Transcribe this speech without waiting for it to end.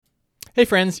Hey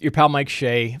friends, your pal Mike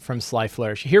Shea from Sly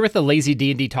Flourish here with the Lazy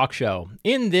D&D Talk Show.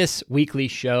 In this weekly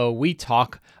show, we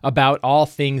talk about all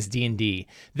things D&D.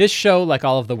 This show, like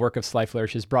all of the work of Sly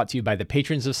Flourish, is brought to you by the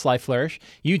patrons of Sly Flourish.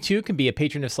 You too can be a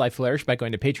patron of Sly Flourish by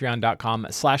going to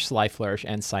patreon.com/SlyFlourish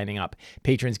and signing up.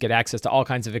 Patrons get access to all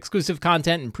kinds of exclusive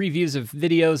content and previews of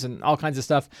videos and all kinds of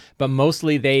stuff, but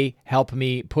mostly they help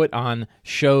me put on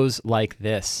shows like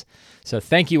this. So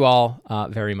thank you all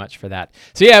very much for that.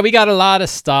 So yeah, we got a lot of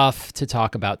stuff to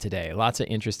talk about today. Lots of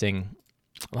interesting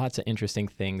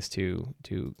things to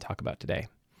talk about today.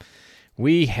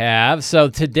 We have, so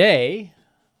today,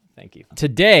 thank you.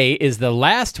 Today is the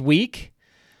last week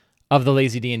of the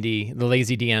Lazy D&D, the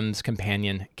Lazy DM's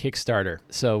Companion Kickstarter.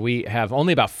 So we have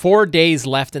only about 4 days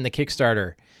left in the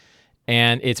Kickstarter,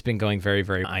 and it's been going very,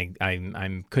 very.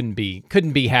 I couldn't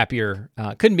be happier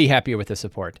with the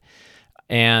support.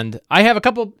 And I have a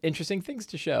couple interesting things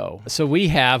to show. So we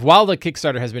have, while the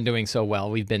Kickstarter has been doing so well,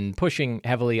 we've been pushing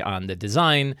heavily on the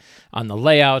design, on the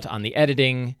layout, on the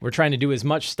editing. We're trying to do as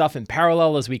much stuff in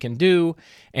parallel as we can do,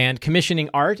 and commissioning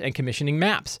art and commissioning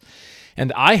maps.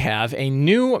 And I have a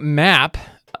new map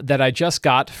that I just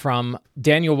got from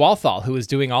Daniel Walthall, who is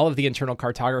doing all of the internal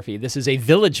cartography. This is a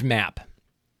village map.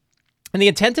 And the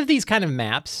intent of these kind of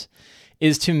maps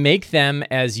is to make them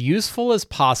as useful as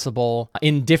possible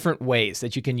in different ways,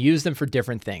 that you can use them for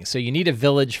different things. So you need a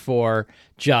village for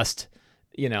just,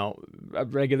 a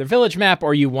regular village map,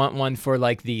 or you want one for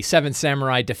like the Seven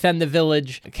Samurai defend the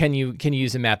village. Can you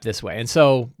use a map this way? And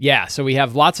so, so we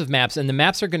have lots of maps, and the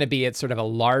maps are going to be at sort of a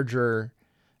larger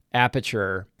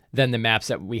aperture than the maps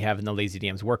that we have in the Lazy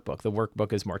DM's workbook. The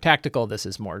workbook is more tactical. This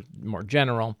is more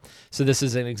general. So this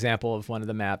is an example of one of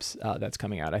the maps that's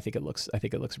coming out. I think it looks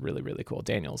really, really cool.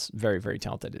 Daniel's very, very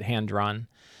talented at hand drawn.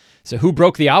 So who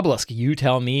broke the obelisk? You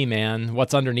tell me, man.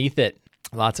 What's underneath it?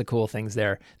 Lots of cool things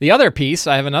there. The other piece,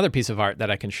 I have another piece of art that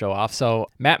I can show off. So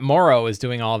Matt Morrow is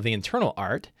doing all of the internal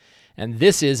art. And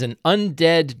this is an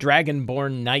undead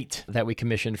dragonborn knight that we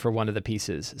commissioned for one of the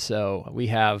pieces. So we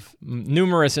have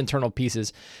numerous internal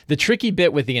pieces. The tricky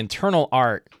bit with the internal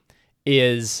art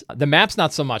is the maps,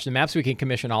 not so much. The maps, we can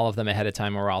commission all of them ahead of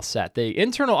time, or we're all set. The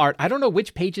internal art, I don't know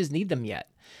which pages need them yet.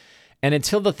 And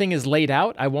until the thing is laid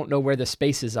out, I won't know where the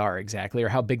spaces are exactly or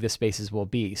how big the spaces will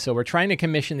be. So we're trying to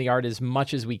commission the art as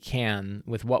much as we can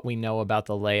with what we know about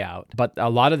the layout. But a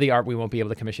lot of the art we won't be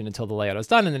able to commission until the layout is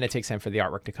done, and then it takes time for the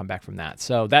artwork to come back from that.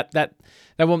 So that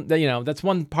won't, that's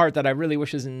one part that I really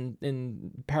wish is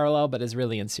in parallel, but is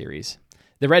really in series.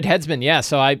 The Red Headsman, yeah.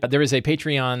 So there is a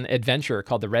Patreon adventure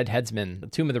called The Red Headsman, the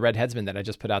Tomb of the Red Headsman, that I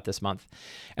just put out this month,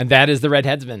 and that is the Red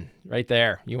Headsman right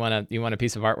there. You want a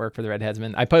piece of artwork for the Red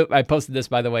Headsman? I posted this,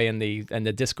 by the way, in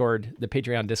the Discord, the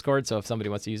Patreon Discord. So if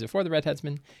somebody wants to use it for the Red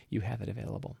Headsman, you have it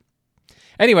available.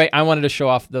 Anyway, I wanted to show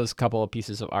off those couple of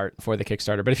pieces of art for the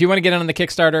Kickstarter. But if you want to get in on the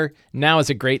Kickstarter, now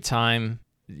is a great time.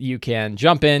 You can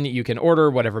jump in. You can order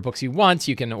whatever books you want.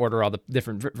 You can order all the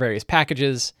different various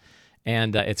packages.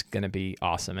 And it's going to be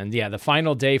awesome. And yeah, the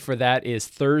final day for that is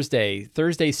Thursday,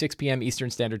 6 p.m. Eastern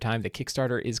Standard Time. The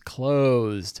Kickstarter is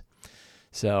closed.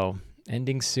 So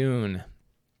ending soon.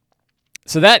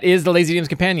 So that is the Lazy DM's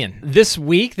Companion. This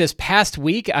past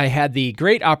week, I had the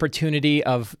great opportunity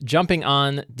of jumping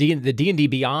on the D&D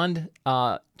Beyond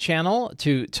channel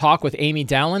to talk with Amy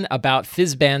Dallin about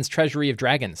Fizban's Treasury of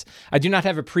Dragons. I do not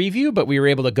have a preview, but we were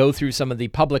able to go through some of the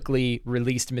publicly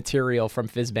released material from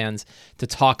Fizban's to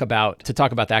talk about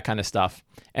that kind of stuff.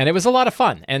 And it was a lot of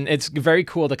fun. And it's very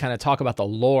cool to kind of talk about the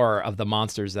lore of the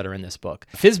monsters that are in this book.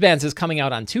 Fizban's is coming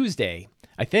out on Tuesday,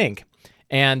 I think.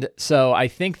 And so I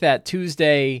think that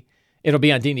Tuesday it'll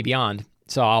be on D&D Beyond.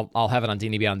 So I'll have it on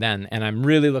D&D Beyond then, and I'm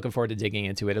really looking forward to digging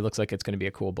into it. It looks like it's going to be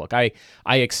a cool book. I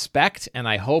expect and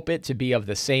I hope it to be of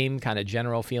the same kind of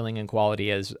general feeling and quality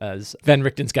as Van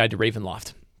Richten's Guide to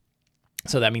Ravenloft.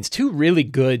 So that means two really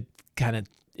good kind of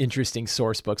interesting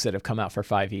source books that have come out for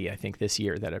 5e, I think, this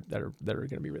year that are going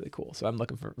to be really cool. So I'm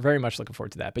very much looking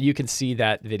forward to that. But you can see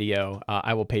that video.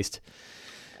 I will paste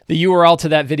the URL to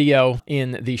that video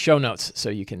in the show notes so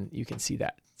you can see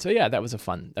that. So yeah, that was a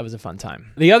fun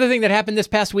time. The other thing that happened this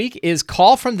past week is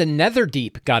Call from the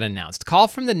Netherdeep got announced. Call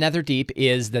from the Netherdeep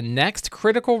is the next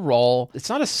Critical Role. It's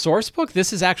not a source book.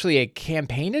 This is actually a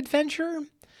campaign adventure.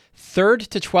 3rd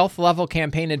to 12th level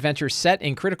campaign adventure set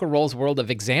in Critical Role's world of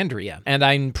Exandria. And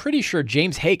I'm pretty sure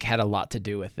James Hake had a lot to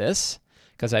do with this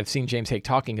because I've seen James Hake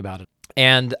talking about it.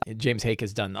 And James Hake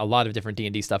has done a lot of different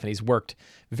D&D stuff, and he's worked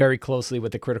very closely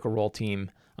with the Critical Role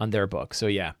team on their book. So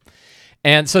yeah.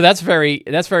 And so that's very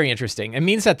interesting. It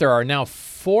means that there are now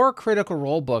 4 Critical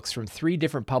Role books from 3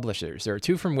 different publishers. There are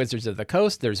 2 from Wizards of the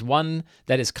Coast. There's one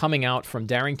that is coming out from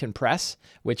Darrington Press,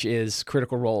 which is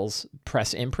Critical Role's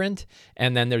press imprint.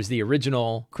 And then there's the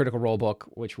original Critical Role book,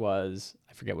 which was,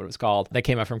 I forget what it was called, that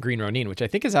came out from Green Ronin, which I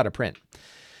think is out of print.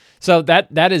 So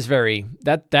that is very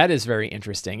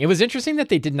interesting. It was interesting that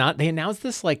they announced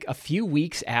this like a few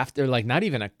weeks after, like not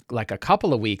even a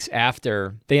couple of weeks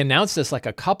after. They announced this like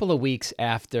a couple of weeks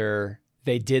after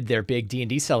they did their big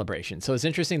D&D celebration. So it's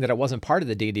interesting that it wasn't part of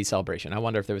the D&D celebration. I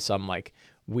wonder if there was some like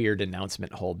weird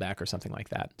announcement holdback or something like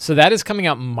that. So that is coming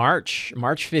out March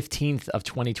 15th of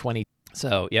 2020.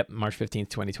 So yep, March 15th,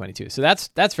 2022. So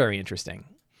that's very interesting.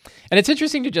 And it's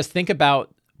interesting to just think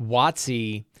about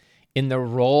WotC in the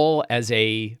role as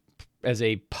a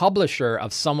publisher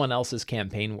of someone else's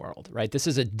campaign world, right? This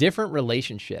is a different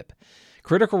relationship.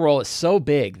 Critical Role is so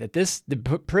big that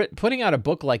putting out a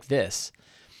book like this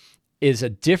is a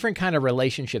different kind of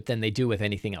relationship than they do with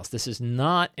anything else. This is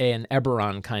not an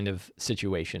Eberron kind of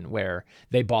situation where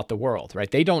they bought the world, right?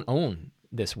 They don't own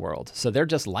this world, so they're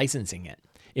just licensing it.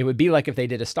 It would be like if they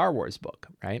did a Star Wars book,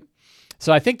 right?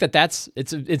 So I think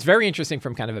it's very interesting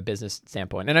from kind of a business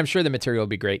standpoint, and I'm sure the material will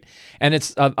be great. And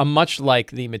it's a much like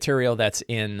the material that's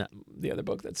in the other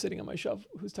book that's sitting on my shelf,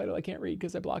 whose title I can't read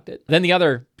because I blocked it. Then the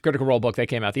other Critical Role book that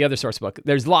came out, the other source book,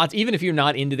 there's lots, even if you're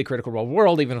not into the Critical Role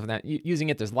world, even if not using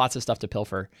it, there's lots of stuff to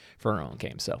pilfer for our own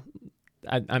game. So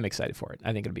I'm excited for it.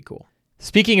 I think it'll be cool.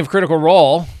 Speaking of Critical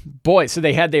Role, boy, so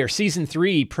they had their season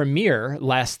 3 premiere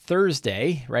last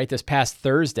Thursday, right? This past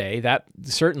Thursday. That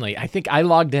certainly, I think I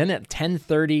logged in at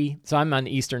 10:30. So I'm on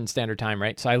Eastern Standard Time,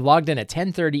 right? So I logged in at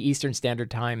 10:30 Eastern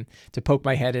Standard Time to poke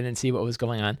my head in and see what was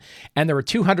going on. And there were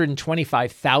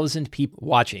 225,000 people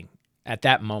watching at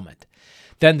that moment.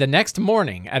 Then the next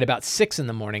morning at about 6 in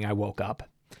the morning, I woke up.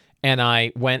 And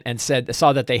I went and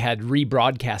saw that they had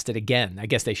rebroadcast it again. I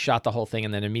guess they shot the whole thing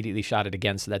and then immediately shot it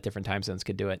again so that different time zones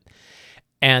could do it.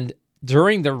 And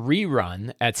during the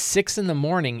rerun at 6 in the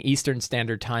morning Eastern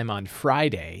Standard Time on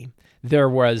Friday, there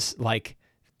was like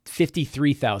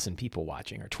 53,000 people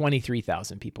watching or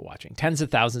 23,000 people watching. Tens of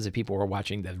thousands of people were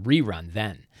watching the rerun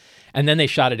then. And then they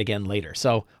shot it again later.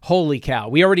 So holy cow.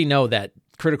 We already know that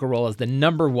Critical Role is the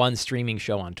 #1 streaming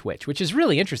show on Twitch, which is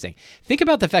really interesting. Think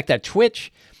about the fact that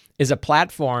Twitch is a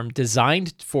platform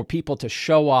designed for people to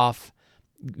show off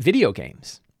video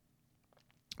games,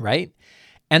 right?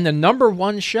 And the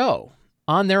 #1 show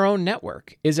on their own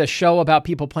network is a show about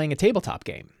people playing a tabletop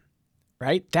game,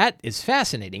 right? That is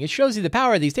fascinating. It shows you the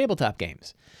power of these tabletop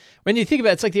games. When you think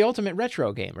about it, it's like the ultimate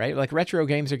retro game, right? Like retro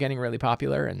games are getting really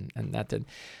popular and that did.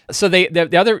 So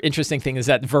the other interesting thing is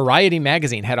that Variety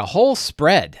magazine had a whole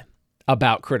spread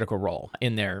about Critical Role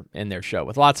in their show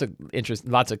with lots of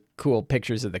cool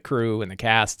pictures of the crew and the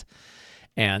cast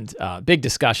and big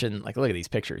discussion. Like, look at these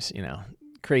pictures,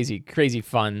 crazy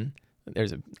fun.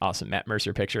 There's an awesome Matt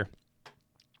Mercer picture,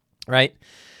 right?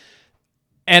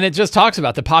 And it just talks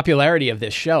about the popularity of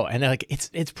this show. And like,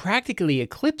 it's practically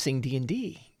eclipsing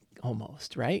D&D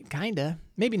almost, right? Kinda,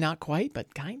 maybe not quite,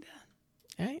 but kinda,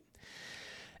 right?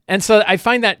 And so I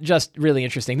find that just really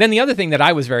interesting. Then the other thing that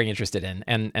I was very interested in,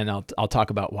 and I'll talk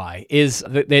about why, is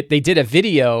they did a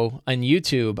video on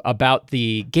YouTube about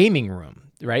the gaming room,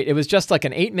 right? It was just like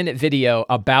an 8-minute video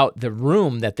about the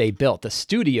room that they built, the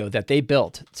studio that they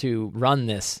built to run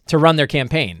their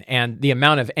campaign, and the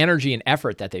amount of energy and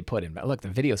effort that they put in. But look, the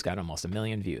video's got almost 1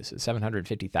 million views,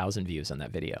 750,000 views on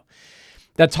that video.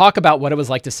 That talk about what it was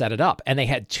like to set it up. And they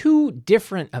had 2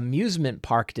 different amusement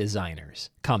park designers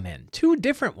come in, 2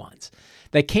 different ones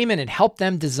that came in and helped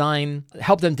them design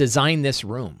this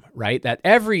room, right? That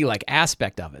every like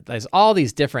aspect of it, there's all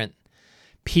these different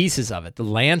pieces of it. The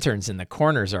lanterns in the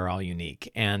corners are all unique.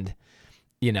 And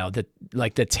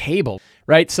the table,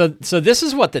 right? So this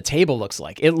is what the table looks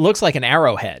like. It looks like an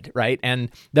arrowhead, right?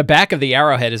 And the back of the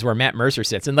arrowhead is where Matt Mercer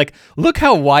sits. And like, look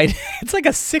how wide, it's like a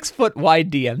 6-foot wide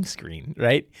DM screen,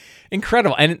 right?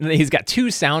 Incredible. And he's got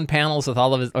 2 sound panels with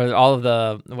all of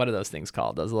the, what are those things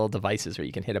called? Those little devices where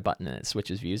you can hit a button and it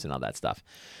switches views and all that stuff.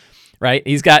 Right?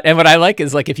 And what I like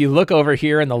is like, if you look over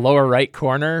here in the lower right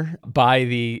corner by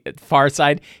the far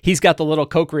side, he's got the little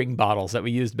Coke ring bottles that we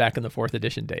used back in the 4th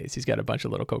edition days. He's got a bunch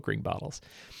of little Coke ring bottles.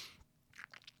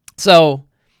 So,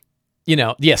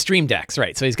 stream decks,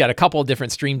 right? So he's got a couple of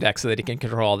different stream decks so that he can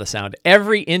control all the sound.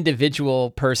 Every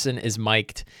individual person is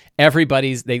mic'd.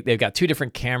 They've got 2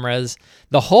 different cameras.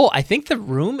 I think the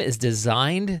room is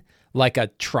designed like a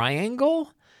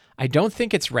triangle. I don't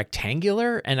think it's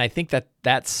rectangular, and I think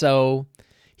that's so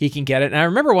he can get it. And I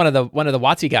remember one of the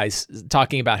WotC guys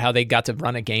talking about how they got to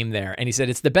run a game there, and he said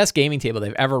it's the best gaming table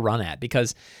they've ever run at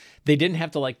because they didn't have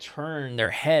to like turn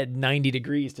their head 90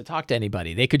 degrees to talk to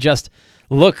anybody. They could just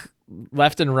look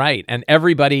left and right, and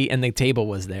everybody in the table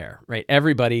was there, right?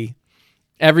 Everybody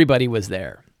was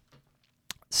there.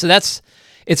 So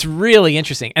it's really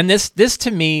interesting. And this to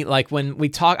me, like when we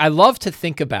talk, I love to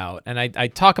think about, and I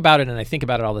talk about it and I think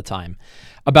about it all the time,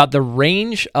 about the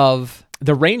range of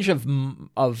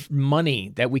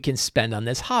money that we can spend on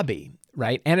this hobby,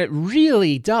 right? And it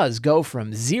really does go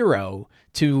from zero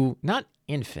to not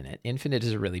infinite. Infinite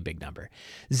is a really big number.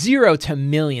 Zero to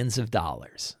millions of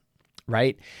dollars,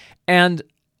 right? And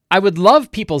I would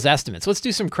love people's estimates. Let's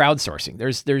do some crowdsourcing.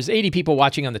 There's 80 people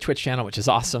watching on the Twitch channel, which is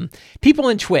awesome. People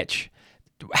in Twitch,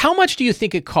 how much do you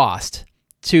think it cost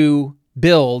to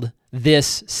build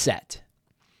this set?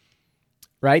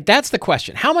 Right? That's the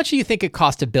question. How much do you think it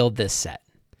cost to build this set?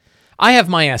 I have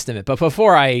my estimate, but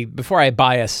before I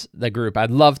bias the group, I'd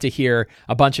love to hear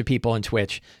a bunch of people in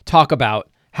Twitch talk about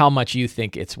how much you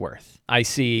think it's worth. I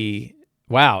see.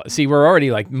 Wow. See, we're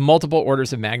already like multiple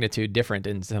orders of magnitude different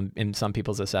in some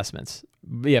people's assessments.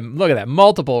 Yeah, look at that.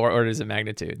 Multiple orders of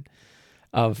magnitude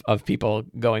of people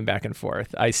going back and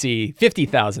forth. I see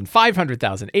 50,000,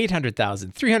 500,000,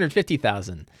 800,000,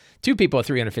 350,000. Two people at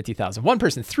 350,000. One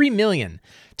person, 3 million,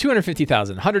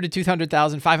 250,000, 100 to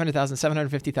 200,000, 500,000,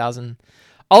 750,000.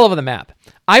 All over the map.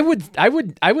 I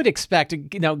would expect,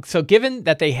 so given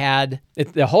that they had,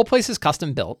 the whole place is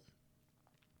custom built,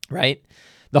 right?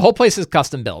 The whole place is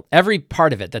custom built. Every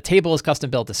part of it, the table is custom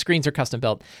built, the screens are custom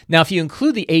built. Now, if you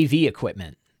include the AV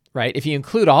equipment, right? If you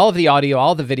include all of the audio,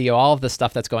 all of the video, all of the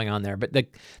stuff that's going on there, but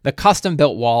the custom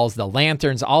built walls, the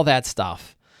lanterns, all that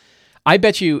stuff, I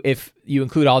bet you if you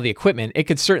include all the equipment, it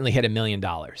could certainly hit $1 million.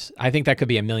 I think that could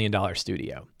be $1 million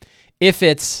studio. If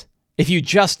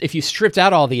you stripped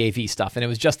out all the AV stuff and it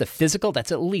was just the physical,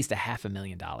 that's at least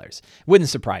 $500,000. Wouldn't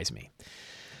surprise me.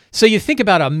 So you think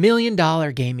about $1 million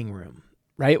gaming room,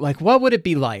 right? Like, what would it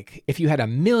be like if you had $1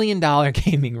 million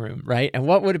gaming room, right? And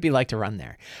what would it be like to run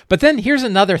there? But then here's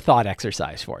another thought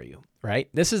exercise for you, right?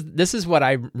 This is what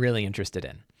I'm really interested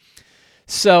in.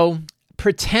 So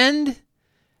pretend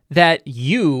that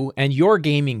you and your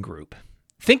gaming group,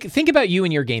 think about you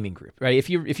and your gaming group, right? If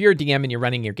you're a DM and you're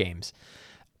running your games,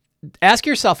 ask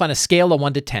yourself on a scale of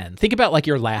 1 to 10, think about like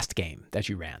your last game that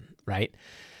you ran, right?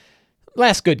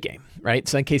 Last good game, right?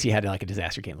 So in case you had like a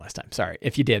disaster game last time, sorry.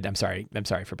 If you did, I'm sorry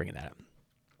for bringing that up.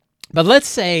 But let's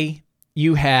say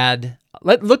you had,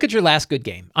 look at your last good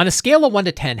game. On a scale of 1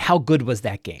 to 10, how good was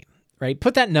that game, right?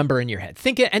 Put that number in your head.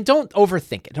 Think it, and don't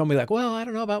overthink it. Don't be like, well, I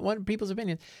don't know about what people's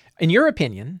opinion. In your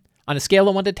opinion, on a scale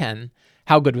of 1 to 10,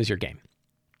 how good was your game?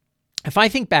 If I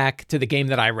think back to the game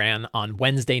that I ran on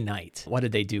Wednesday night, what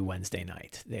did they do Wednesday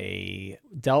night? They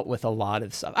dealt with a lot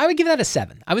of stuff. I would give that a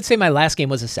 7. I would say my last game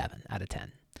was a 7 out of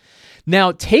 10.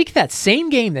 Now, take that same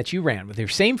game that you ran with your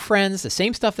same friends, the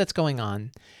same stuff that's going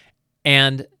on,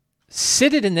 and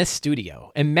sit it in this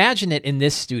studio. Imagine it in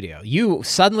this studio. You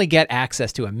suddenly get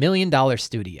access to $1 million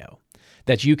studio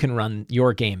that you can run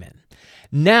your game in.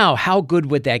 Now, how good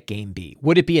would that game be?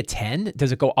 Would it be a 10?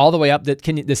 Does it go all the way up?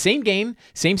 The same game,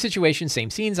 same situation, same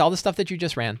scenes, all the stuff that you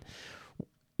just ran,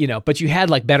 but you had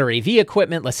like better AV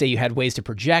equipment. Let's say you had ways to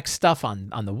project stuff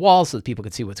on the wall so that people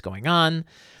could see what's going on.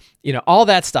 All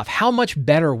that stuff. How much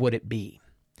better would it be?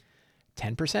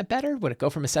 10% better? Would it go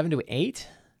from a 7 to an 8?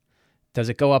 Does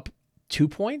it go up 2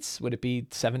 points? Would it be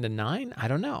 7 to 9? I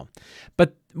don't know.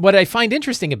 But what I find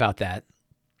interesting about that,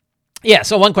 yeah,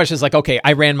 so one question is like, okay,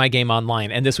 I ran my game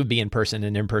online and this would be in person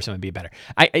and in person would be better.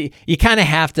 You kind of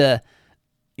have to,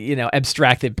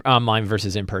 abstract it online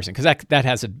versus in person because that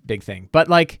has a big thing. But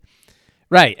like,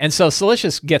 right. And so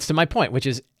Silicious gets to my point, which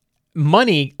is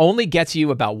money only gets you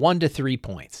about 1 to 3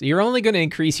 points. You're only going to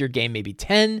increase your game maybe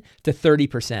 10 to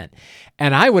 30%.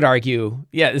 And I would argue,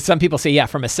 yeah, some people say, yeah,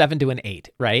 from a 7 to an 8,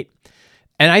 right?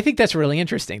 And I think that's really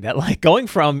interesting that like going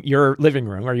from your living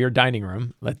room or your dining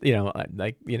room,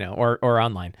 or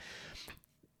online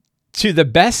to the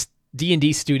best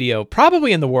D&D studio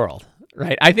probably in the world,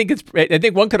 right? I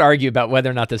think one could argue about whether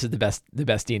or not this is the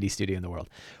best D&D studio in the world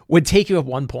would take you at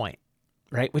 1 point,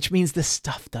 right? Which means the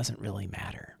stuff doesn't really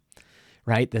matter,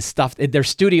 right? The stuff, their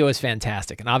studio is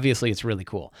fantastic. And obviously it's really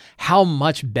cool. How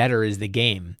much better is the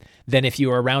game than if you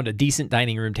were around a decent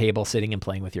dining room table sitting and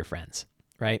playing with your friends,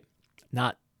 right?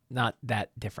 Not that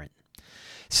different.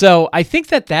 So I think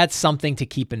that that's something to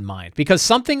keep in mind because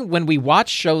when we watch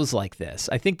shows like this,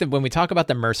 I think that when we talk about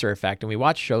the Mercer effect and we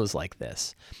watch shows like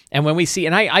this and when we see,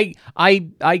 and I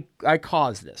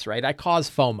cause this, right? I cause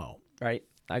FOMO, right?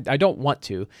 I don't want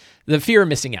to. The fear of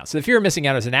missing out. So the fear of missing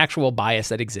out is an actual bias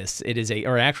that exists. It is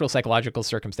or an actual psychological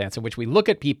circumstance in which we look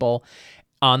at people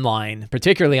online,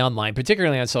 particularly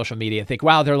on social media, and think,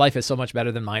 wow, their life is so much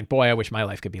better than mine. Boy, I wish my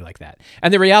life could be like that.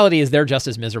 And the reality is they're just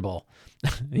as miserable,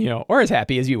 or as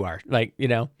happy as you are.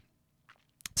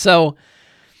 So,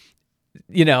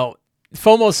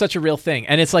 FOMO is such a real thing.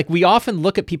 And it's like we often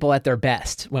look at people at their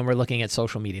best when we're looking at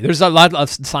social media. There's a lot of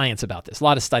science about this, a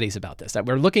lot of studies about this, that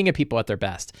we're looking at people at their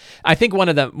best. I think one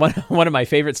of my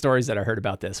favorite stories that I heard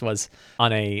about this was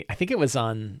I can't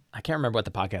remember what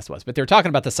the podcast was, but they were talking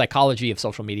about the psychology of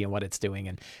social media and what it's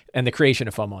doing and the creation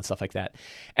of FOMO and stuff like that.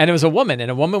 And it was a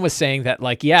woman was saying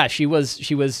that she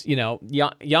was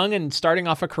young and starting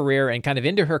off a career and kind of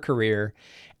into her career.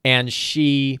 And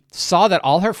she saw that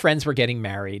all her friends were getting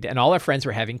married and all her friends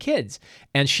were having kids.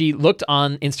 And she looked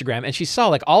on Instagram and she saw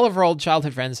like all of her old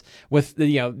childhood friends with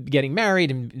getting married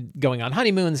and going on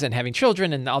honeymoons and having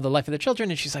children and all the life of their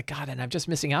children. And she's like, God, and I'm just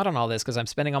missing out on all this because I'm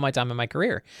spending all my time in my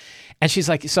career. And she's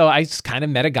like, so I kind of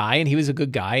met a guy and he was a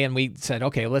good guy. And we said,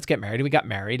 okay, let's get married. And we got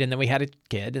married and then we had a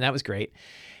kid and that was great.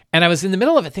 And I was in the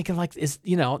middle of it thinking like,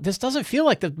 this doesn't feel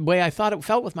like the way I thought it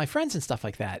felt with my friends and stuff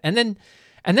like that. And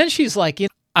then she's like,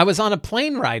 I was on a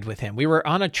plane ride with him. We were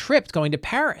on a trip going to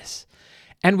Paris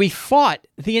and we fought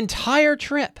the entire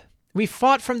trip. We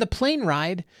fought from the plane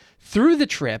ride through the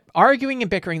trip, arguing and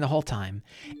bickering the whole time.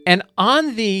 And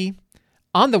on the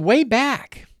way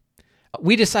back,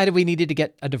 we decided we needed to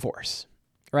get a divorce,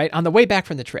 right? On the way back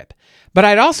from the trip. But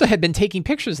I'd also had been taking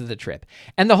pictures of the trip.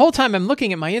 And the whole time I'm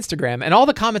looking at my Instagram and all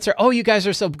the comments are, oh, you guys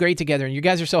are so great together. And you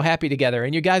guys are so happy together.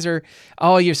 And you guys are,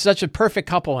 oh, you're such a perfect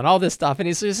couple and all this stuff. And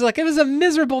he's just like, it was a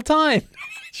miserable time.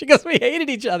 She goes, we hated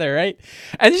each other, right?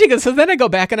 And she goes, so then I go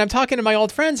back and I'm talking to my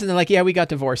old friends and they're like, yeah, we got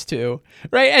divorced too,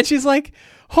 right? And she's like,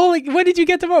 holy, when did you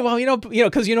get divorced? Well,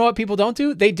 because you know what people don't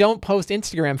do? They don't post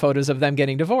Instagram photos of them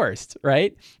getting divorced,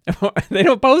 right? They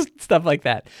don't post stuff like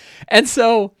that. And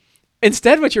so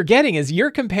instead, what you're getting is you're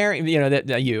comparing, what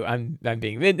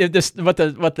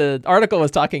the article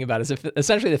was talking about is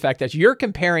essentially the fact that you're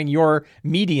comparing your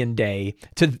median day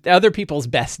to other people's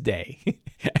best day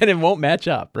and it won't match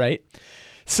up, right?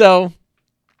 So,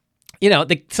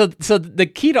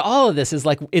 the key to all of this is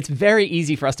like, it's very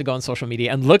easy for us to go on social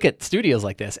media and look at studios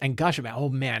like this and gosh, oh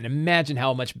man, imagine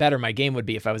how much better my game would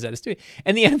be if I was at a studio.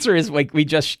 And the answer is, like we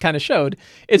just kind of showed,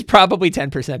 it's probably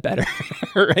 10% better,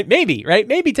 right? Maybe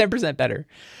 10% better.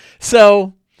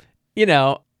 So,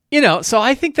 so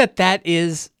I think that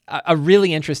is a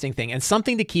really interesting thing and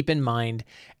something to keep in mind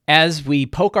as we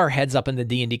poke our heads up in the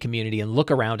D&D community and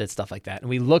look around at stuff like that. And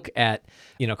we look at,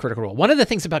 Critical Role. One of the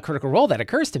things about Critical Role that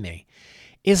occurs to me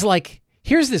is like,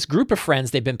 here's this group of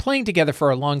friends. They've been playing together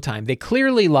for a long time. They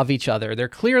clearly love each other. They're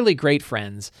clearly great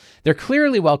friends. They're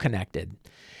clearly well connected.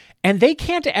 And they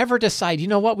can't ever decide, you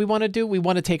know what we want to do? We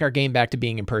want to take our game back to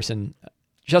being in person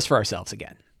just for ourselves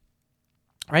again.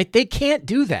 Right? They can't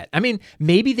do that. I mean,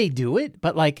 maybe they do it,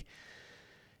 but like,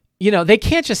 they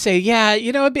can't just say, yeah,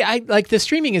 the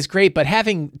streaming is great, but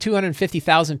having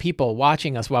 250,000 people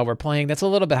watching us while we're playing, that's a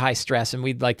little bit high stress and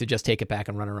we'd like to just take it back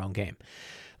and run our own game.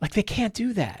 Like they can't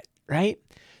do that, right?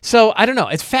 So I don't know.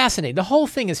 It's fascinating. The whole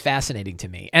thing is fascinating to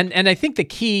me. And I think the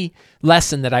key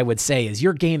lesson that I would say is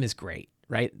your game is great,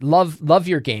 right? Love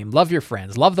your game, love your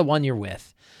friends, love the one you're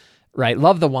with, right?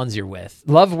 Love the ones you're with,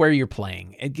 love where you're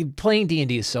playing. Playing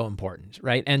D&D is so important,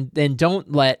 right? And then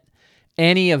don't let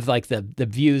any of like the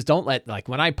views, don't let, like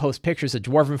when I post pictures of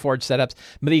Dwarven Forge setups,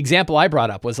 but the example I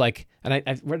brought up was like, and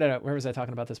where was I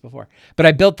talking about this before? But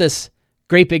I built this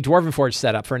great big Dwarven Forge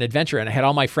setup for an adventure and I had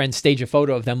all my friends stage a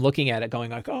photo of them looking at it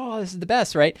going like, oh, this is the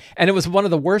best, right? And it was one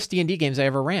of the worst D&D games I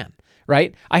ever ran,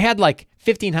 right? I had like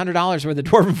 $1,500 worth of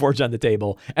Dwarven Forge on the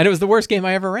table and it was the worst game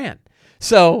I ever ran.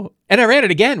 So, and I ran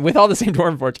it again with all the same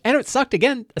Dwarven Forge and it sucked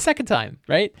again a second time,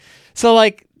 right? So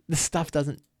like this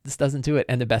doesn't do it,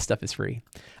 and the best stuff is free.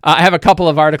 I have a couple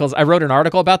of articles. I wrote an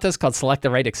article about this called Select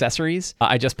the Right Accessories.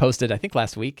 I just posted, I think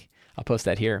last week. I'll post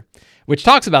that here, which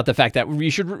talks about the fact that you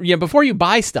should, before you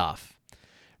buy stuff,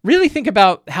 really think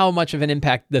about how much of an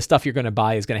impact the stuff you're going to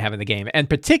buy is going to have in the game. And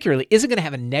particularly, is it going to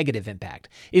have a negative impact?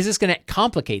 Is this going to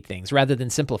complicate things rather than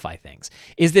simplify things?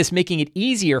 Is this making it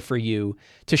easier for you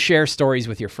to share stories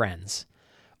with your friends?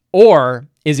 Or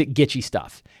is it gitchy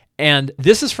stuff? And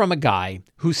this is from a guy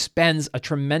who spends a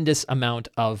tremendous amount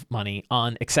of money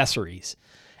on accessories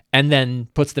and then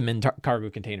puts them in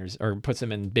cargo containers or puts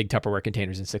them in big Tupperware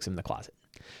containers and sticks them in the closet.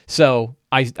 So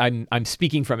I'm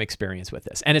speaking from experience with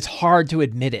this. And it's hard to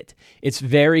admit it. It's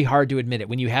very hard to admit it.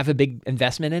 When you have a big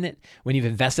investment in it, when you've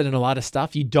invested in a lot of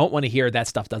stuff, you don't want to hear that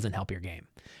stuff doesn't help your game.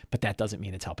 But that doesn't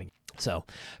mean it's helping. So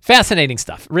fascinating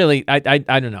stuff. Really, I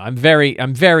don't know. I'm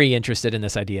very interested in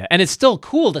this idea, and it's still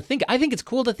cool to think. I think it's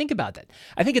cool to think about that.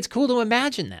 I think it's cool to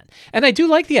imagine that, and I do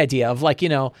like the idea of like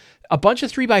a bunch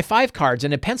of 3x5 cards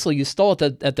and a pencil you stole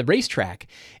at the racetrack.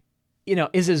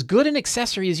 Is as good an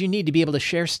accessory as you need to be able to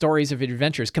share stories of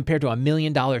adventures compared to $1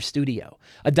 million studio,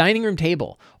 a dining room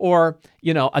table, or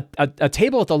a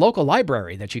table at the local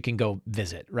library that you can go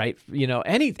visit. Right?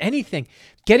 Anything.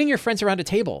 Getting your friends around a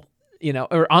table.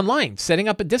 Or online, setting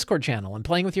up a Discord channel and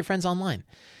playing with your friends online.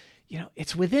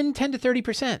 It's within 10 to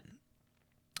 30%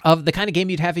 of the kind of game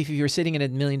you'd have if you were sitting in a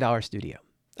 $1 million studio.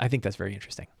 I think that's very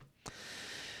interesting.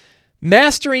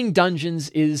 Mastering Dungeons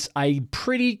is, I'm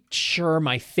pretty sure,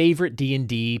 my favorite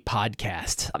D&D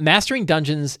podcast. Mastering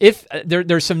Dungeons, if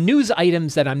there's some news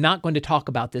items that I'm not going to talk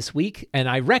about this week, and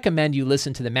I recommend you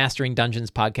listen to the Mastering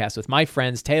Dungeons podcast with my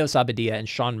friends Teos Abadia and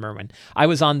Sean Merwin. I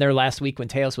was on there last week when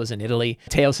Teos was in Italy.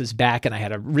 Teos is back, and I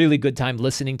had a really good time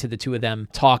listening to the two of them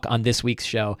talk on this week's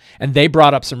show, and they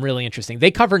brought up some really interesting. They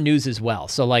cover news as well,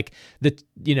 so like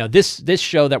this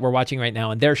show that we're watching right now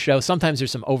and their show, sometimes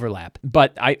there's some overlap,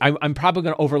 but I'm probably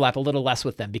going to overlap a little less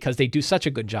with them because they do such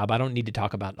a good job. I don't need to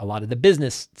talk about a lot of the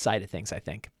business side of things, I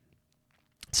think.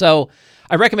 So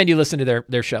I recommend you listen to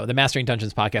their show, the Mastering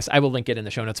Dungeons podcast. I will link it in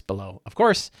the show notes below, of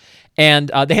course.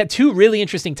 And they had two really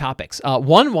interesting topics.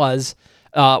 One was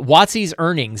WotC's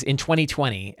earnings in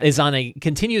 2020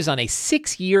 continues on a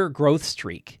 6-year growth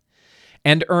streak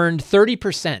and earned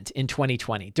 30% in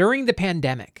 2020 during the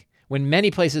pandemic, when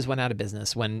many places went out of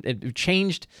business, when it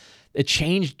changed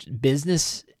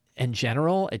business in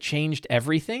general. It changed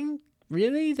everything,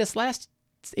 really, this last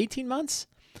 18 months.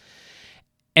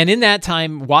 And in that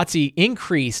time, WotC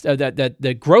increased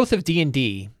the growth of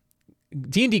D&D.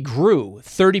 D&D grew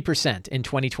 30% in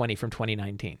 2020 from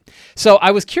 2019. So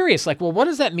I was curious, like, well, what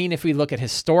does that mean if we look at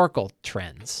historical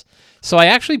trends? So I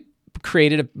actually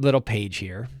created a little page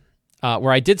here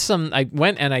where I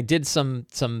went and I did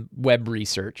some web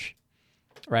research,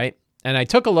 right? And I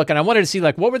took a look and I wanted to see,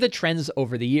 like, what were the trends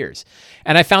over the years?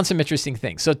 And I found some interesting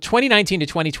things. So 2019 to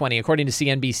 2020, according to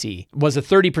CNBC, was a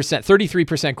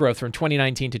 33% growth from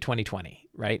 2019 to 2020,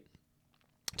 right?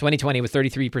 2020 was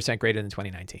 33% greater than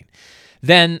 2019.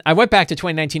 Then I went back to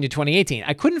 2019 to 2018.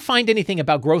 I couldn't find anything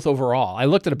about growth overall. I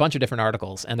looked at a bunch of different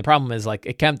articles, and the problem is, like,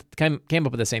 it came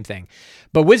up with the same thing.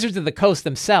 But Wizards of the Coast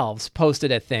themselves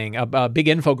posted a big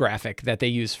infographic that they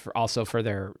use for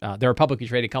their they're a publicly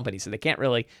traded company, so they can't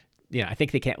really, I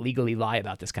think they can't legally lie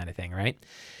about this kind of thing, right?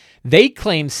 They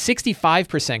claimed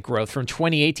 65% growth from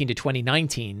 2018 to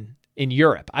 2019 in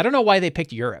Europe. I don't know why they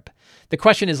picked Europe. The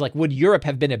question is, like, would Europe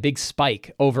have been a big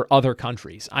spike over other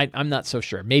countries? I'm not so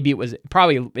sure. Maybe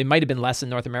it might have been less in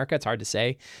North America. It's hard to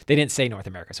say. They didn't say North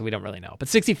America, so we don't really know. But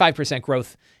 65%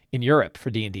 growth in Europe for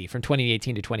D&D from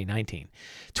 2018 to 2019.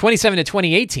 27 to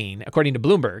 2018, according to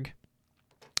Bloomberg,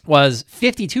 was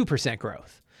 52%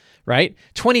 growth. Right?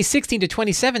 2016 to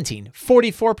 2017,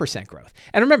 44% growth.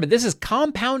 And remember, this is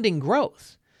compounding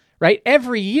growth, right?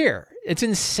 Every year, it's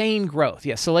insane growth.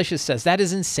 Yes, Salacious says that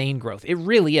is insane growth. It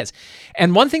really is.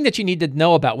 And one thing that you need to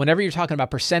know about whenever you're talking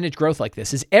about percentage growth like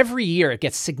this is every year it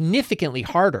gets significantly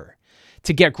harder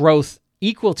to get growth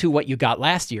equal to what you got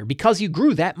last year because you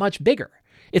grew that much bigger.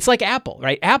 It's like Apple,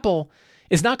 right? Apple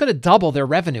is not going to double their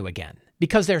revenue again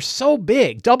because they're so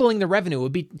big. Doubling the revenue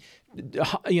would be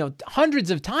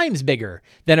hundreds of times bigger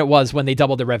than it was when they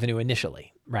doubled the revenue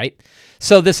initially, right?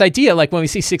 So this idea, like when we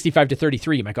see 65 to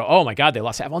 33, you might go, oh my God, they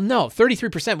lost half. Well, no,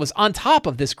 33% was on top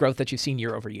of this growth that you've seen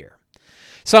year over year.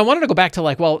 So I wanted to go back to,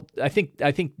 like, well, I think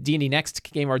D&D Next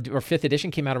came, or 5th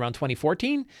edition came out around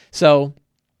 2014. So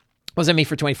what does that mean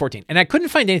for 2014? And I couldn't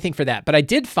find anything for that, but I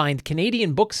did find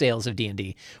Canadian book sales of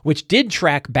D&D, which did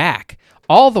track back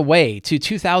all the way to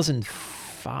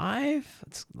 2005.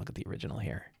 Let's look at the original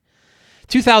here.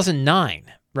 2009,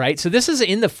 right? So this is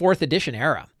in the 4th edition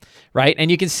era, right?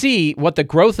 And you can see what the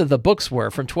growth of the books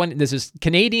were from this is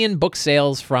Canadian book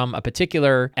sales from a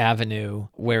particular avenue.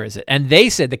 Where is it? And they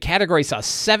said the category saw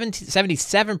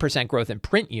 77% growth in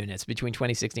print units between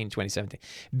 2016 and 2017.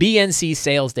 BNC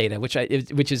sales data, which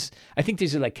is, I think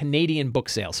these are like Canadian book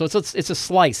sales. So it's a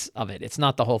slice of it. It's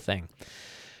not the whole thing.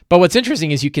 But what's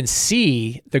interesting is you can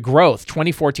see the growth,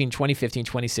 2014, 2015,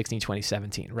 2016,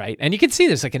 2017, right? And you can see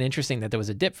there's like an interesting that there was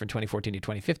a dip from 2014 to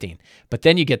 2015. But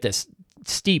then you get this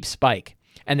steep spike,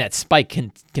 and that spike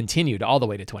continued all the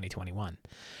way to 2021.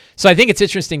 So I think it's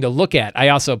interesting to look at. I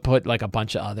also put like a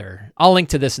bunch of I'll link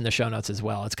to this in the show notes as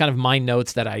well. It's kind of my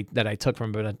notes that I took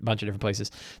from a bunch of different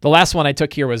places. The last one I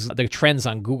took here was the trends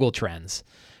on Google Trends,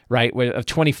 right? Of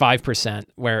 25%,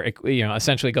 where it,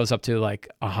 essentially goes up to like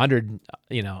 100,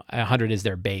 100 is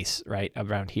their base, right?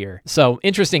 Around here. So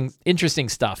interesting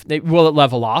stuff. Will it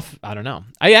level off? I don't know.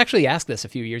 I actually asked this a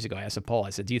few years ago. I asked a poll.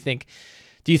 I said, do you think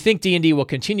D&D will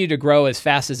continue to grow as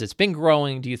fast as it's been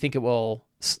growing? Do you think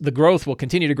the growth will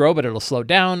continue to grow, but it'll slow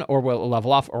down, or will it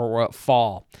level off, or will it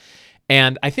fall?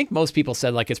 And I think most people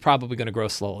said like it's probably going to grow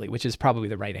slowly, which is probably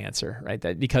the right answer, right?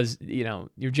 That because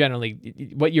you're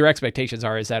generally, what your expectations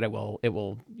are is that it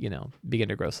will begin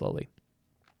to grow slowly.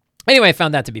 Anyway, I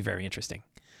found that to be very interesting.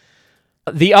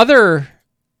 The other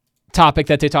topic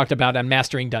that they talked about on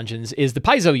Mastering Dungeons is the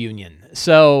Paizo Union.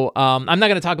 So I'm not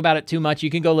going to talk about it too much. You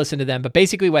can go listen to them. But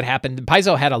basically what happened,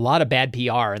 Paizo had a lot of bad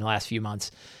PR in the last few months,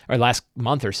 or last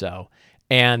month or so.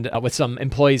 And with some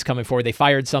employees coming forward, they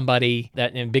fired somebody.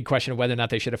 And big question of whether or not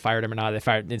they should have fired him or not.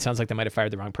 It sounds like they might have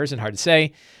fired the wrong person. Hard to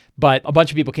say. But a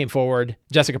bunch of people came forward.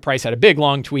 Jessica Price had a big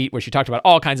long tweet where she talked about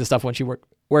all kinds of stuff when she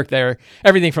worked there.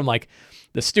 Everything from like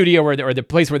the studio or the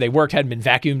place where they worked hadn't been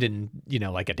vacuumed in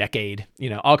like a decade.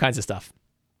 All kinds of stuff.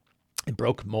 It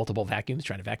broke multiple vacuums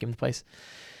trying to vacuum the place.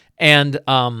 And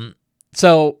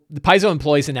so the Paizo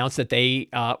employees announced that they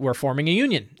were forming a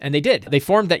union, and they did. They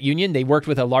formed that union. They worked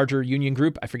with a larger union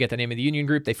group. I forget the name of the union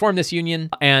group. They formed this union,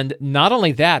 and not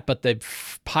only that, but the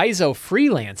Paizo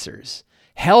freelancers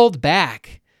held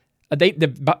back.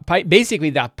 Basically,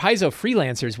 the Paizo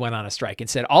freelancers went on a strike and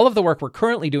said, all of the work we're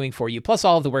currently doing for you, plus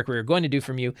all of the work we are going to do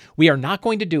from you, we are not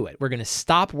going to do it. We're going to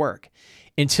stop work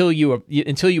until you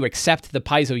accept the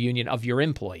Paizo union of your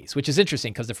employees, which is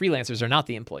interesting because the freelancers are not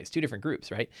the employees, two different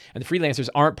groups, right? And the freelancers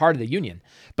aren't part of the union,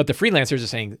 but the freelancers are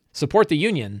saying, support the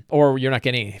union or you're not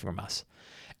getting anything from us.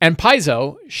 And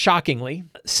Paizo, shockingly,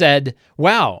 said,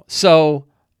 wow, so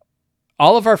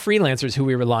all of our freelancers who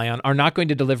we rely on are not going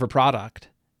to deliver product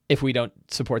if we don't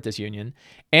support this union.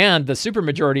 And the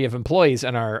supermajority of employees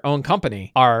in our own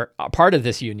company are a part of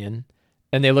this union.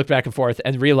 And they looked back and forth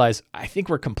and realized, I think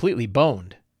we're completely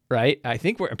boned, right? I'm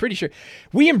pretty sure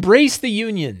we embrace the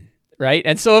union, right?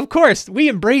 And so, of course, we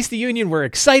embrace the union. We're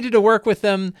excited to work with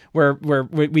them.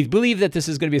 We believe that this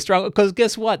is going to be a struggle because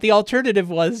guess what? The alternative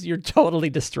was you're totally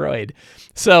destroyed.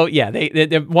 So, yeah,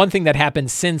 the one thing that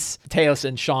happened since Teos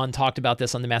and Sean talked about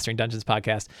this on the Mastering Dungeons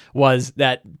podcast was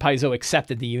that Paizo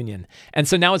accepted the union. And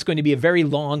so now it's going to be a very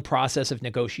long process of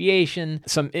negotiation.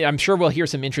 I'm sure we'll hear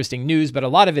some interesting news, but a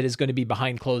lot of it is going to be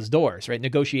behind closed doors, right?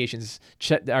 Negotiations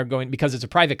are going, because it's a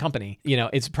private company,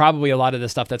 it's probably a lot of the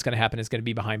stuff that's going to happen is going to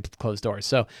be behind closed doors.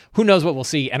 So who knows what we'll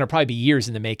see, and it'll probably be years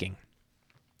in the making.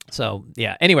 So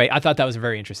yeah, anyway, I thought that was a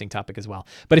very interesting topic as well.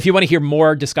 But if you want to hear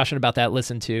more discussion about that,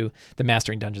 listen to the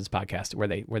Mastering Dungeons podcast where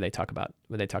they talk about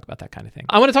that kind of thing.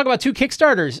 I want to talk about 2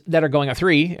 Kickstarters that are going on,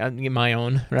 3, my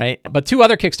own, right? But 2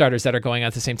 other Kickstarters that are going on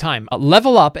at the same time.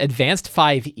 LevelUp Advanced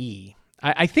 5e.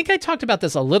 I think I talked about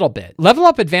this a little bit.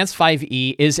 LevelUp Advanced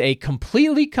 5e is a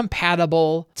completely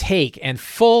compatible take and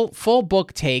full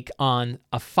book take on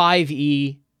a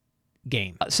 5e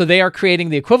game. So they are creating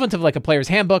the equivalent of like a player's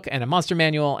handbook and a monster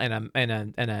manual and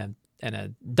a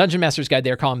dungeon master's guide.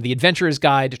 They're calling them the Adventurer's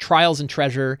Guide, Trials and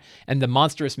Treasure, and the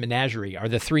Monstrous Menagerie are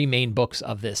the 3 main books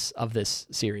of this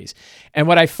series. And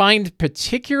what I find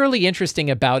particularly interesting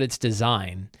about its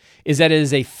design is that it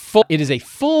is a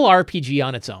full RPG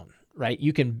on its own. Right?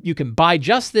 You can buy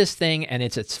just this thing and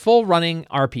it's its full running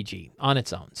RPG on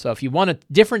its own. So if you want a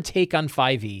different take on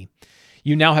 5e,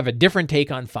 you now have a different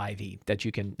take on 5e that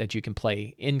you can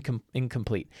play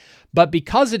incomplete. But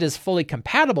because it is fully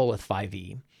compatible with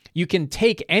 5e, you can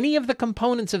take any of the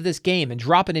components of this game and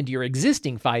drop it into your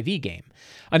existing 5e game.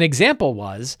 An example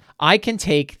was, I can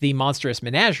take the Monstrous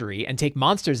Menagerie and take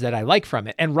monsters that I like from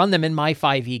it and run them in my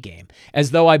 5e game,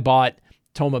 as though I bought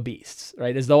Toma Beasts,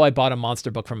 right? As though I bought a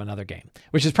monster book from another game,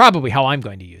 which is probably how I'm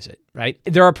going to use it, right?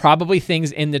 There are probably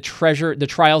things in the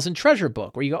Trials and Treasure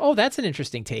book where you go, oh, that's an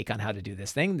interesting take on how to do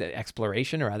this thing, the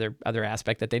exploration or other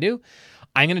aspect that they do.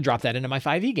 I'm going to drop that into my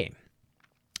 5e game.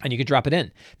 And you can drop it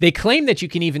in. They claim that you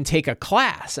can even take a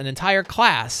class, an entire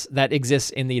class that exists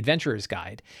in the Adventurer's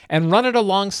Guide, and run it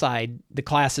alongside the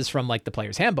classes from like the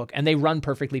Player's Handbook, and they run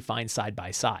perfectly fine side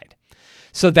by side.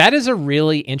 So that is a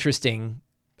really interesting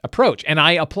approach, and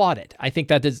I applaud it. I think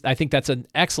that's an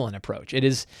excellent approach. It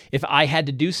is, if I had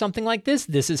to do something like this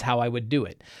is how I would do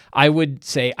it. I would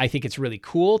say I think it's really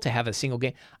cool to have a single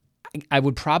game. I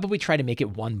would probably try to make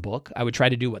it one book. I would try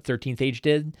to do what 13th Age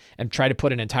did and try to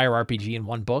put an entire RPG in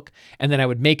one book, and then I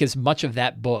would make as much of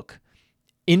that book,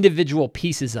 individual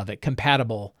pieces of it,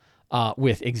 compatible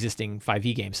with existing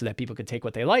 5e games so that people could take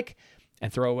what they like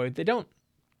and throw away what they don't.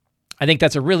 I think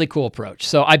that's a really cool approach.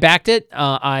 So I backed it.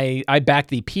 I backed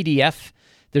the PDF.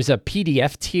 There's a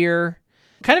PDF tier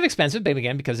Kind of expensive, but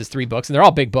again, because it's 3 books, and they're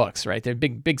all big books, right? They're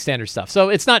big standard stuff. So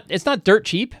it's not dirt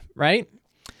cheap, right?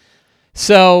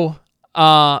 So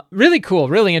really cool,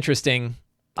 really interesting.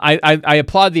 I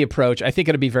applaud the approach. I think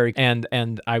it'll be very, and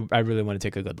I really want to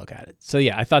take a good look at it. So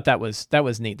yeah, I thought that was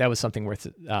neat. That was something worth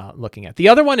looking at. The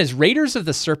other one is Raiders of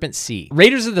the Serpent Sea.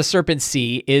 Raiders of the Serpent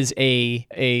Sea is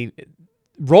a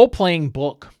role-playing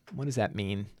book. What does that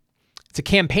mean? It's a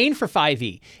campaign for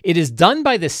 5e. It is done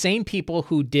by the same people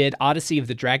who did Odyssey of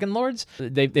the Dragon Lords.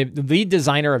 They're the lead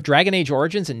designer of Dragon Age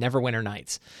Origins and Neverwinter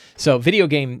Nights. So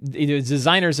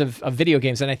designers of video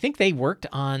games. And I think they worked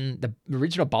on the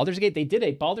original Baldur's Gate. They did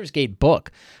a Baldur's Gate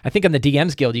book. I think on the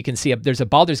DM's Guild, you can see there's a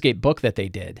Baldur's Gate book that they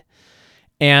did.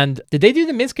 And did they do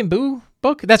the Minsk and Boo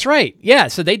book? That's right. Yeah,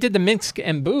 so they did the Minsk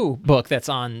and Boo book that's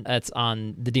on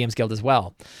the DM's Guild as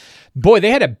well. Boy,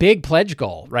 they had a big pledge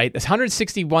goal, right? This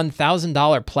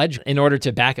 $161,000 pledge in order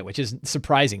to back it, which is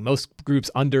surprising. Most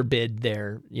groups underbid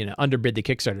the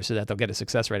Kickstarter so that they'll get a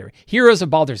success rate. Heroes of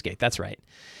Baldur's Gate, that's right.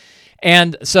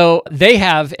 And so they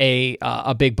have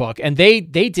a big book, and they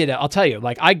did it. I'll tell you,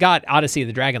 like, I got Odyssey of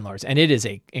the Dragon Lords, and it is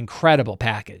a incredible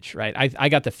package, right? I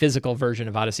got the physical version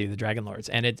of Odyssey of the Dragon Lords,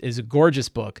 and it is a gorgeous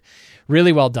book,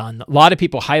 really well done. A lot of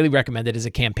people highly recommend it as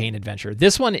a campaign adventure.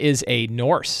 This one is a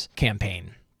Norse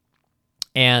campaign.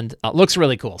 And looks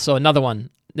really cool. So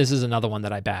this is another one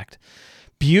that I backed.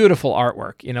 Beautiful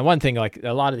artwork. One thing, like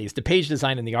a lot of these, the page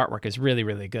design and the artwork is really,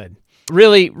 really good.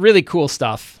 Really, really cool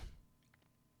stuff.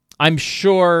 I'm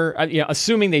sure,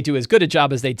 assuming they do as good a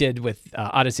job as they did with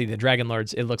Odyssey of the Dragon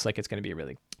Lords, it looks like it's going to be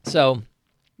really. So,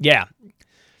 yeah,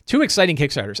 2 exciting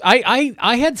Kickstarters.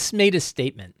 I had made a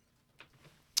statement,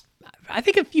 I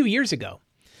think a few years ago.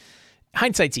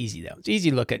 Hindsight's easy, though. It's easy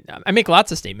to look at. I make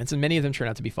lots of statements, and many of them turn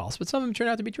out to be false, but some of them turn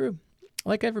out to be true,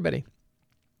 like everybody.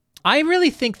 I really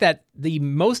think that the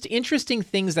most interesting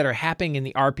things that are happening in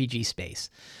the RPG space,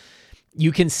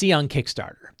 you can see on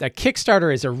Kickstarter. That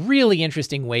Kickstarter is a really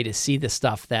interesting way to see the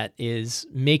stuff that is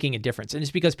making a difference. And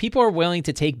it's because people are willing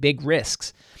to take big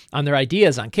risks on their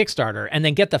ideas on Kickstarter and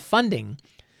then get the funding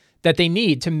that they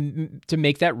need to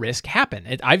make that risk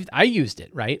happen. I used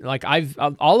it, right? Like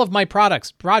all of my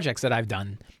projects that I've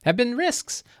done have been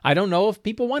risks. I don't know if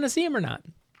people want to see them or not,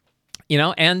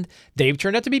 and they've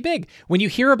turned out to be big. When you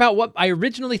hear about what I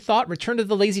originally thought Return to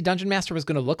the Lazy Dungeon Master was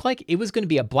going to look like, it was going to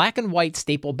be a black and white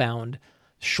staple bound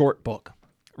short book,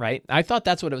 right? I thought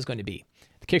that's what it was going to be.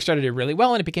 The Kickstarter did really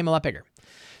well and it became a lot bigger.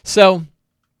 So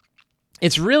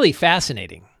it's really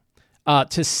fascinating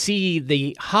to see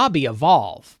the hobby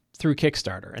evolve through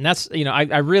Kickstarter. And that's,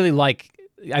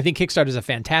 I think Kickstarter is a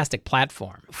fantastic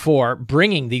platform for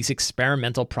bringing these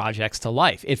experimental projects to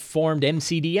life. It formed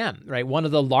MCDM, right? One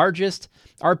of the largest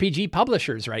RPG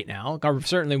publishers right now, or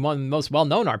certainly one of the most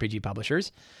well-known RPG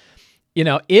publishers.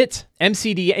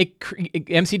 MCDM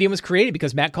was created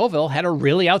because Matt Colville had a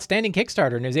really outstanding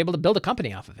Kickstarter and was able to build a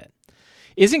company off of it.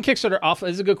 Isn't Kickstarter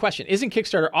this is a good question. Isn't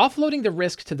Kickstarter offloading the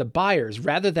risk to the buyers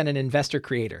rather than an investor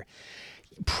creator?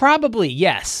 Probably,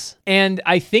 yes. And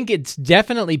I think it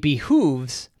definitely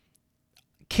behooves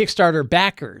Kickstarter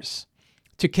backers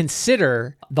to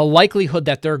consider the likelihood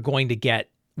that they're going to get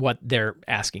what they're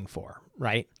asking for,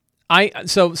 right?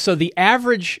 So the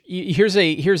average, here's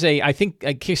I think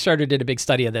Kickstarter did a big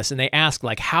study of this, and they asked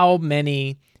like how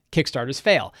many Kickstarters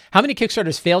fail. How many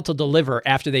Kickstarters fail to deliver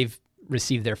after they've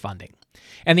received their funding?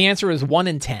 And the answer is 1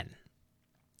 in 10,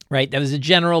 right? That was the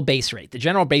general base rate. The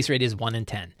general base rate is 1 in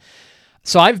 10.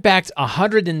 So I've backed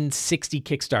 160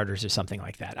 Kickstarters or something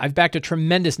like that. I've backed a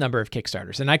tremendous number of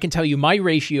Kickstarters. And I can tell you my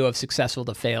ratio of successful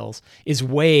to fails is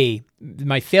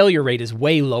my failure rate is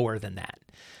way lower than that.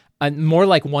 More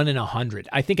like 1 in 100.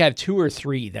 I think I have 2 or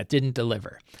 3 that didn't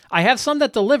deliver. I have some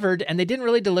that delivered and they didn't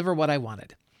really deliver what I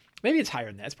wanted. Maybe it's higher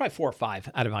than that. It's probably 4 or 5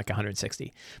 out of like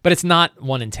 160, but it's not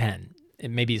 1 in 10.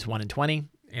 Maybe it's 1 in 20,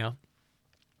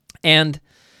 And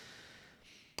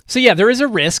so yeah, there is a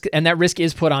risk, and that risk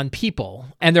is put on people.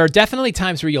 And there are definitely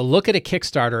times where you'll look at a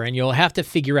Kickstarter and you'll have to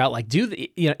figure out, like,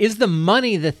 is the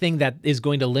money the thing that is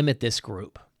going to limit this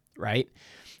group, right?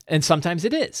 And sometimes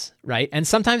it is, right? And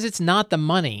sometimes it's not the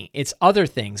money, it's other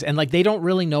things. And like, they don't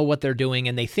really know what they're doing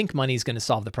and they think money is going to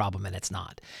solve the problem and it's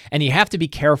not. And you have to be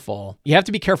careful. You have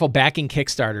to be careful backing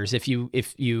Kickstarters if you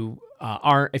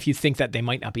think that they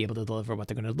might not be able to deliver what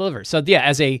they're going to deliver. So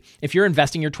yeah, if you're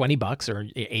investing your $20 or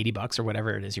 $80 or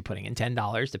whatever it is you're putting in,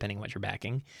 $10, depending on what you're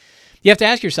backing, you have to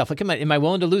ask yourself, like, am I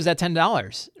willing to lose that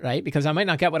 $10, right? Because I might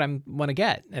not get what I want to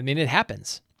get. I mean, it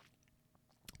happens.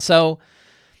 So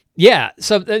yeah.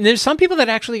 So there's some people that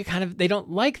actually they don't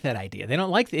like that idea.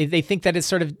 They think that it's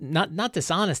sort of not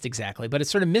dishonest exactly, but it's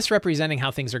sort of misrepresenting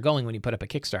how things are going when you put up a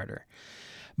Kickstarter.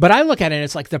 But I look at it and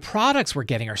it's like the products we're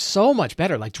getting are so much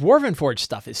better. Like Dwarven Forge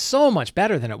stuff is so much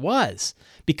better than it was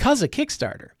because of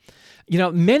Kickstarter.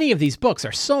 Many of these books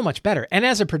are so much better. And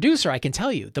as a producer, I can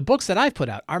tell you, the books that I've put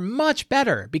out are much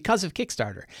better because of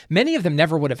Kickstarter. Many of them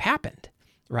never would have happened,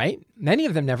 right? Many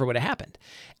of them never would have happened.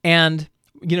 And,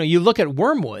 you look at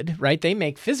Wormwood, right? They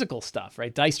make physical stuff,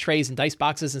 right? Dice trays and dice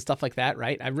boxes and stuff like that,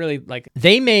 right?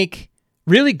 They make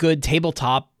really good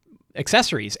tabletop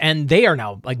accessories, and they are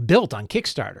now like built on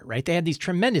Kickstarter, right? They had these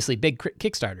tremendously big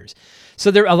Kickstarters.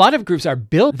 So a lot of groups are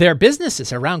built their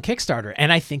businesses around Kickstarter.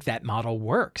 And I think that model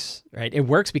works, right? It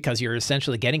works because you're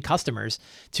essentially getting customers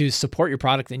to support your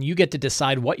product, and you get to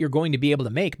decide what you're going to be able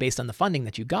to make based on the funding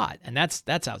that you got. And that's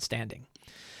outstanding.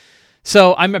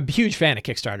 So I'm a huge fan of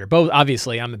Kickstarter. Both,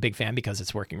 obviously, I'm a big fan because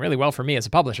it's working really well for me as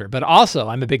a publisher, but also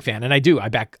I'm a big fan, and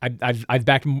I've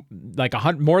backed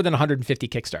like more than 150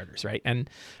 Kickstarters, right? And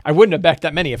I wouldn't have backed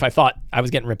that many if I thought I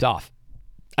was getting ripped off.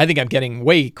 I think I'm getting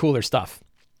way cooler stuff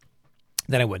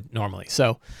than I would normally.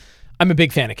 So I'm a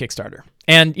big fan of Kickstarter.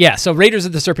 And yeah, so Raiders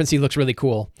of the Serpent Sea looks really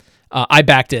cool. I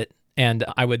backed it, and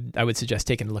I would suggest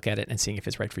taking a look at it and seeing if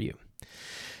it's right for you.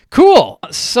 Cool.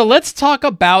 So let's talk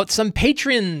about some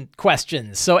Patreon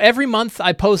questions. So every month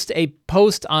I post a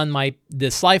post on the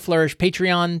Sly Flourish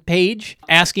Patreon page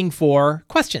asking for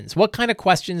questions. What kind of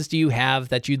questions do you have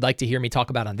that you'd like to hear me talk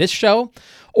about on this show,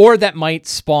 or that might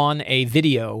spawn a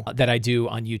video that I do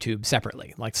on YouTube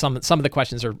separately? Like some of the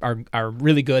questions are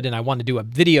really good, and I want to do a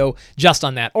video just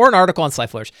on that, or an article on Sly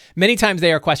Flourish. Many times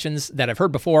they are questions that I've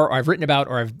heard before, or I've written about,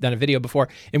 or I've done a video before,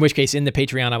 in which case in the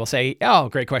Patreon I will say, oh,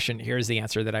 great question. Here's the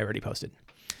answer that I already posted.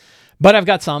 But I've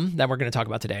got some that we're going to talk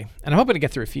about today, and I'm hoping to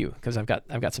get through a few because I've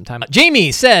got some time.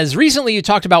 Jamie says, recently you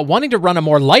talked about wanting to run a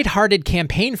more lighthearted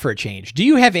campaign for a change. Do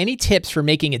you have any tips for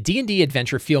making a D&D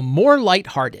adventure feel more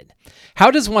lighthearted?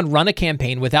 How does one run a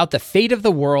campaign without the fate of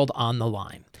the world on the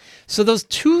line? So those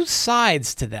two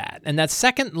sides to that, and that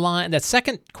second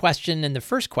question and the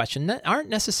first question aren't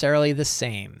necessarily the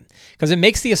same, because it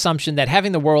makes the assumption that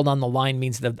having the world on the line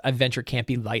means the adventure can't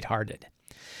be lighthearted.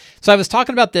 So I was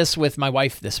talking about this with my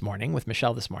wife this morning, with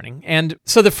Michelle this morning. And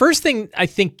so the first thing I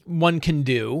think one can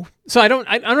do, so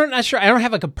I'm not sure, I don't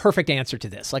have like a perfect answer to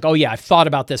this. Like, oh yeah, I've thought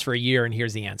about this for a year and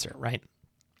here's the answer, right?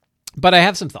 But I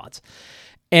have some thoughts.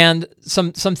 And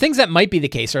some things that might be the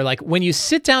case are like when you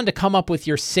sit down to come up with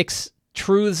your 6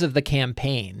 truths of the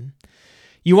campaign,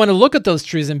 you want to look at those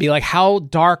truths and be like, how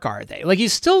dark are they? Like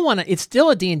it's still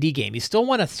a D&D game. You still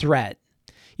want a threat.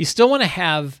 You still want to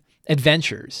have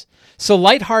adventures. So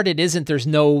lighthearted isn't there's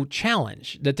no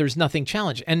challenge, that there's nothing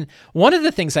challenge. And one of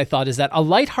the things I thought is that a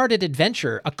lighthearted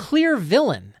adventure, a clear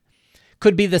villain,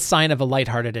 could be the sign of a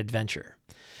lighthearted adventure.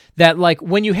 That like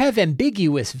when you have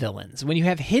ambiguous villains, when you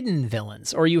have hidden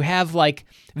villains, or you have like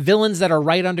villains that are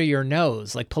right under your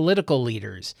nose, like political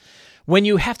leaders, when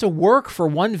you have to work for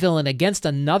one villain against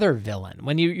another villain,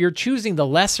 when you're choosing the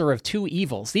lesser of two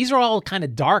evils, these are all kind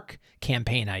of dark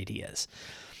campaign ideas.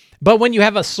 But when you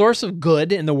have a source of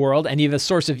good in the world and you have a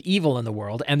source of evil in the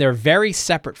world, and they're very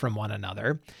separate from one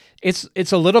another,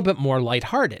 it's a little bit more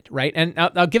lighthearted, right? And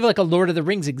I'll give like a Lord of the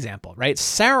Rings example, right?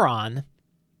 Sauron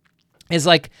is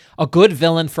like a good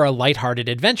villain for a lighthearted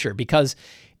adventure because,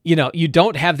 you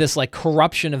don't have this like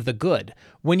corruption of the good.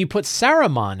 When you put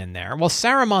Saruman in there, well,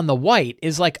 Saruman the White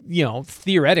is like,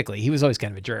 theoretically, he was always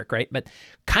kind of a jerk, right? But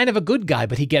kind of a good guy,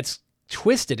 but he gets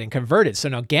twisted and converted. So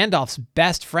now Gandalf's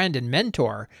best friend and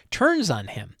mentor turns on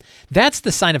him. That's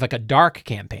the sign of like a dark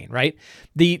campaign, right?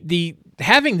 The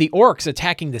having the orcs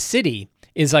attacking the city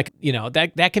is like,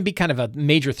 that can be kind of a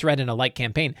major threat in a light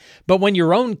campaign. But when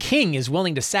your own king is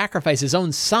willing to sacrifice his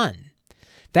own son,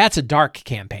 that's a dark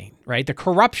campaign, right? The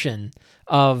corruption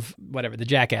of whatever, the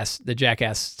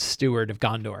jackass steward of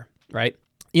Gondor, right?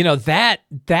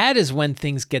 That is when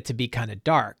things get to be kind of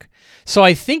dark. So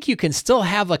I think you can still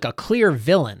have like a clear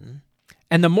villain,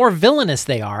 and the more villainous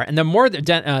they are, and the more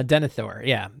Denethor,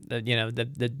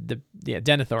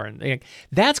 Denethor, and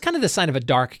that's kind of the sign of a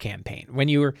dark campaign. When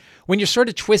you're sort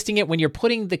of twisting it, when you're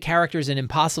putting the characters in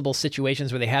impossible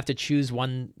situations where they have to choose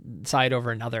one side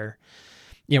over another.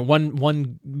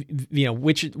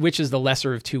 Which is the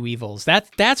lesser of two evils.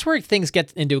 That's where things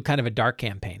get into kind of a dark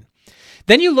campaign.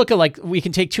 Then you look at we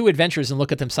can take 2 adventures and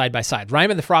look at them side by side. Rime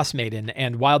of the Frost Maiden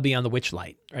and Wild Beyond the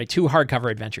Witchlight, right? 2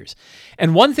 hardcover adventures.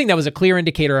 And one thing that was a clear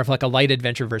indicator of like a light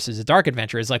adventure versus a dark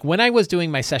adventure is like when I was doing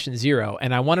my session 0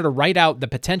 and I wanted to write out the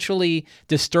potentially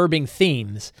disturbing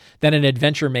themes that an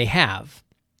adventure may have.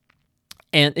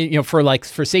 And, for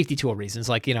safety tool reasons,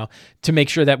 to make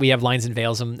sure that we have lines and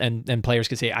veils and players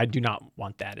can say, I do not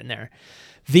want that in there.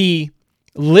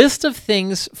 list of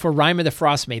things for Rhymer the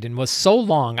Frost Maiden was so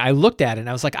long, I looked at it and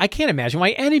I was like, I can't imagine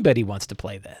why anybody wants to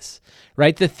play this,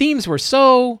 right? The themes were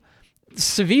so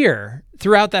severe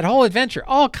throughout that whole adventure,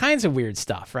 all kinds of weird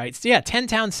stuff, right? So yeah,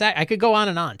 10-town I could go on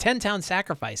and on. 10-town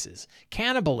sacrifices,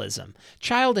 cannibalism,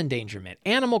 child endangerment,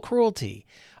 animal cruelty,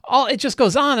 it just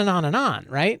goes on and on and on,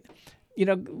 right?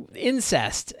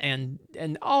 Incest and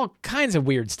all kinds of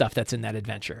weird stuff that's in that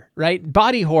adventure, right?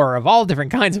 Body horror of all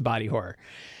different kinds of body horror.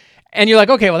 And you're like,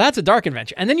 okay, well, that's a dark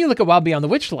adventure. And then you look at Wild Beyond the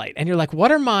Witchlight and you're like,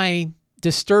 what are my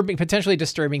potentially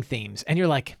disturbing themes? And you're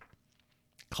like,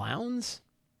 clowns,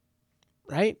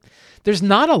 right? There's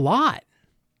not a lot,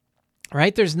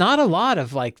 right? There's not a lot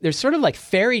of there's sort of like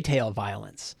fairy tale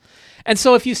violence. And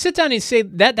so if you sit down and say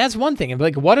that's one thing, and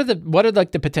like, what are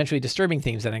like the potentially disturbing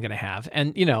themes that I'm going to have?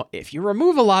 And, if you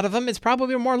remove a lot of them, it's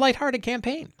probably a more lighthearted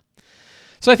campaign.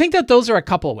 So I think that those are a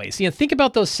couple of ways. Think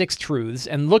about those 6 truths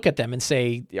and look at them and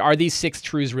say, are these 6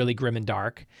 truths really grim and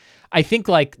dark? I think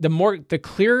the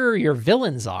clearer your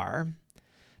villains are,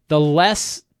 the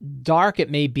less dark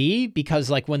it may be,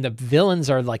 because when the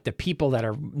villains are like the people that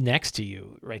are next to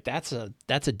you, right? That's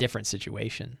a different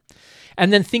situation.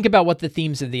 And then think about what the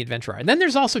themes of the adventure are. And then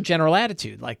there's also general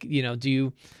attitude.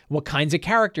 What kinds of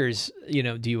characters,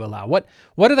 do you allow? What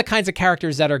are the kinds of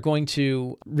characters that are going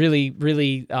to really,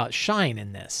 really shine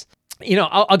in this?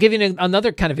 I'll give you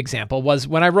another kind of example. Was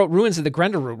when I wrote Ruins of the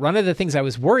Grendelroot, one of the things I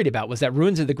was worried about was that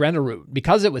Ruins of the Grendelroot,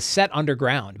 because it was set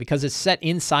underground, because it's set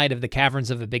inside of the caverns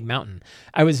of a big mountain,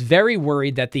 I was very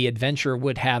worried that the adventure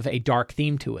would have a dark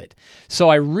theme to it. So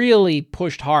I really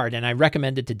pushed hard, and I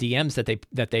recommended to DMs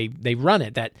that they run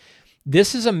it, that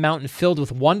this is a mountain filled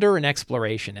with wonder and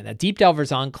exploration, and that Deep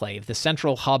Delver's Enclave, the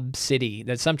central hub city,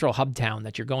 the central hub town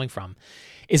that you're going from,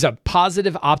 is a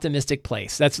positive, optimistic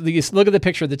place. Look at the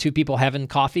picture of the 2 people having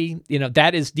coffee.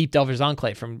 That is Deep Delver's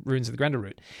Enclave from Ruins of the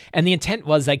Grendelroot. And the intent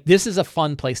was this is a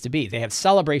fun place to be. They have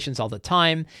celebrations all the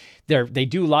time. They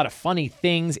do a lot of funny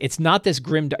things. It's not this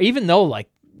grim, even though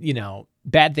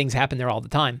bad things happen there all the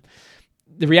time.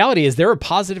 The reality is they're a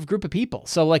positive group of people.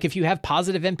 So if you have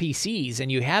positive NPCs and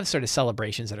you have sort of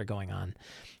celebrations that are going on,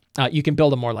 you can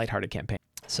build a more lighthearted campaign.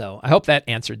 So I hope that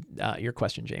answered your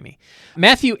question, Jamie.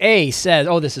 Matthew A. says,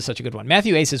 this is such a good one.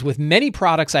 Matthew A. says, with many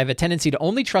products, I have a tendency to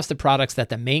only trust the products that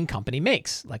the main company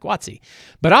makes, like WotC.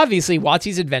 But obviously,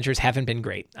 WotC's adventures haven't been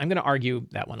great. I'm going to argue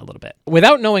that one a little bit.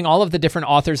 Without knowing all of the different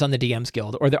authors on the DMs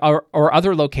Guild or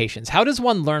other locations, how does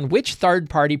one learn which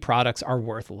third-party products are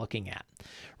worth looking at?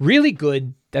 Really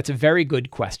good. That's a very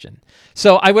good question.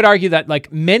 So I would argue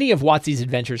that many of WotC's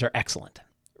adventures are excellent,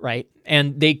 right?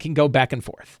 And they can go back and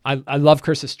forth. I love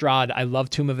Curse of Strahd. I love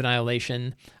Tomb of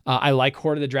Annihilation. I like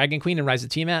Horde of the Dragon Queen and Rise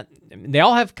of Tiamat. They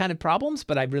all have kind of problems,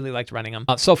 but I really liked running them.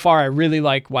 So far, I really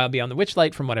like Wild Beyond the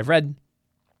Witchlight from what I've read.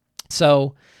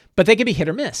 But they can be hit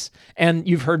or miss. And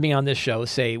you've heard me on this show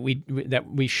say that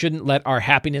we shouldn't let our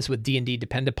happiness with D&D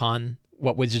depend upon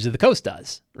what Wizards of the Coast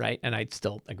does, right? And I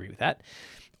still agree with that.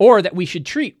 Or that we should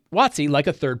treat WotC like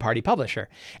a third-party publisher.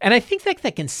 And I think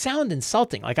that can sound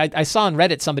insulting. I saw on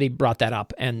Reddit, somebody brought that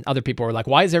up, and other people were like,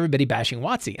 why is everybody bashing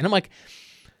WotC? And I'm like,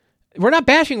 we're not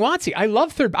bashing WotC.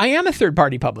 I am a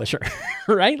third-party publisher,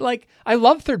 right? I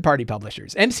love third-party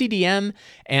publishers. MCDM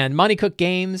and Monty Cook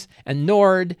Games and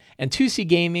Nord and 2C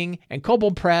Gaming and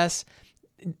Kobold Press.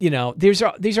 These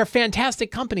are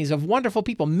fantastic companies of wonderful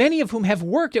people, many of whom have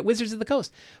worked at Wizards of the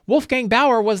Coast. Wolfgang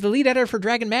Bauer was the lead editor for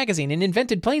Dragon Magazine and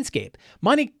invented Planescape.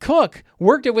 Monty Cook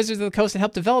worked at Wizards of the Coast and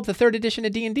helped develop the 3rd edition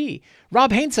of D&D.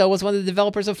 Rob Hainsel was one of the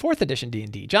developers of 4th edition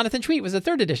D&D. Jonathan Tweet was the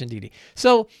 3rd edition D&D.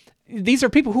 So these are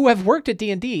people who have worked at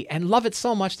D&D and love it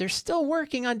so much they're still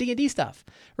working on D&D stuff,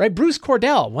 right? Bruce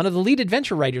Cordell, one of the lead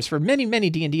adventure writers for many, many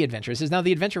D&D adventures, is now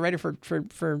the adventure writer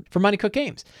for Monty Cook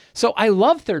Games. So I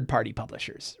love third-party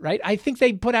publishers, right? I think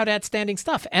they put out outstanding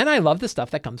stuff, and I love a lot of the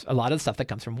stuff that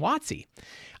comes from WotC.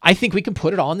 I think we can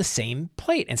put it all on the same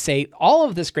plate and say all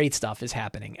of this great stuff is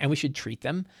happening, and we should treat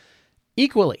them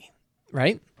equally,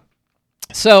 right?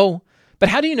 But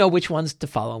how do you know which ones to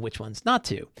follow and which ones not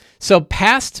to? So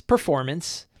past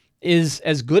performance is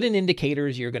as good an indicator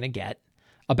as you're going to get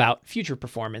about future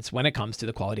performance when it comes to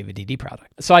the quality of a D&D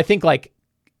product. So I think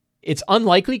it's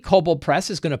unlikely Kobold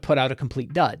Press is going to put out a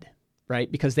complete dud,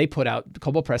 right? Because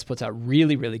Kobold Press puts out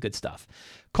really, really good stuff.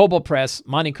 Kobold Press,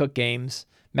 Monty Cook Games,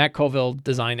 Matt Colville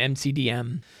Design,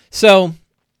 MCDM. So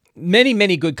many,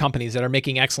 many good companies that are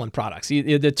making excellent products.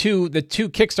 The two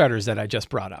Kickstarters that I just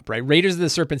brought up, right? Raiders of the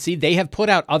Serpent Sea, they have put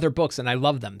out other books and I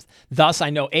love them. Thus,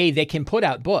 I know, they can put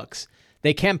out books.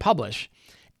 They can publish.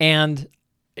 And,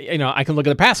 I can look at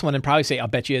the past one and probably say, I'll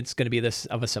bet you it's going to be this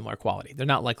of a similar quality. They're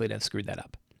not likely to have screwed that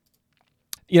up.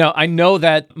 I know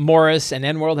that Morris and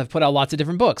N-World have put out lots of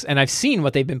different books, and I've seen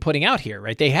what they've been putting out here,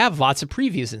 right? They have lots of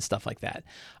previews and stuff like that.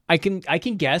 I can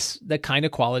guess the kind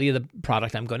of quality of the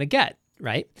product I'm going to get,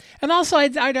 right? And also,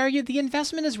 I'd argue the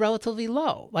investment is relatively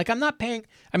low. Like, I'm not paying,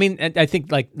 I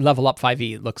think like LevelUp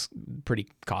 5e looks pretty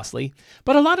costly,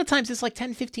 but a lot of times it's like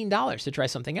 $10, $15 to try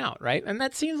something out, right? And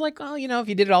that seems like, well, if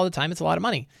you did it all the time, it's a lot of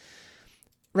money,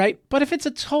 right? But if it's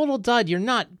a total dud, you're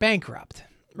not bankrupt,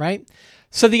 right?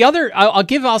 So I'll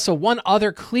give also one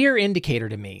other clear indicator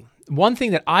to me. One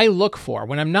thing that I look for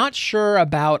when I'm not sure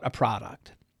about a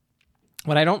product,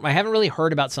 when I haven't really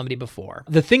heard about somebody before,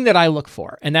 the thing that I look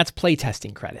for, and that's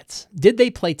playtesting credits. Did they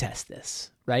playtest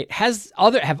this, right?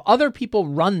 Have other people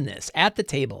run this at the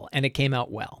table and it came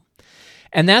out well?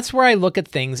 And that's where I look at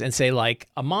things and say, like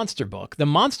a monster book, the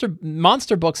monster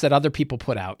books that other people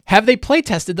put out, have they play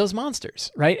tested those monsters,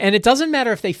 right? And it doesn't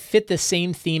matter if they fit the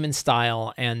same theme and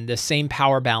style and the same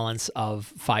power balance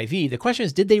of 5e. The question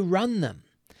is, did they run them?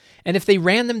 And if they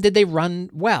ran them, did they run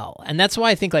well? And that's why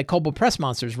I think like Kobold Press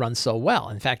monsters run so well.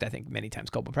 In fact, I think many times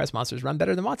Kobold Press monsters run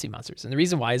better than WotC monsters. And the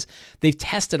reason why is they've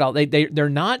tested all. They're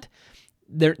not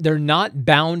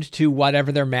bound to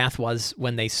whatever their math was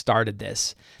when they started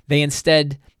this. They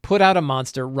instead put out a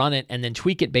monster, run it, and then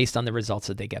tweak it based on the results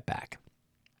that they get back.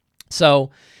 So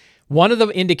one of the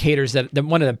indicators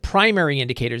one of the primary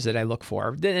indicators that I look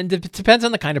for, and it depends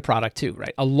on the kind of product too,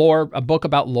 right? A book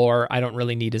about lore, I don't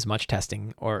really need as much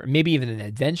testing, or maybe even an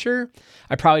adventure,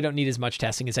 I probably don't need as much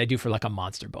testing as I do for like a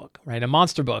monster book, right? A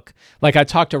monster book, like I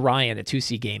talked to Ryan at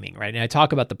 2C Gaming, right? And I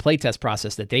talk about the playtest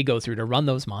process that they go through to run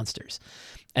those monsters.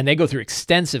 And they go through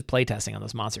extensive playtesting on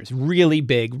those monsters, really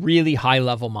big, really high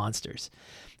level monsters.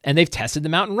 And they've tested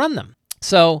them out and run them.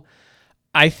 So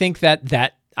I think that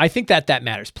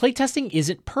matters. Playtesting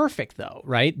isn't perfect though,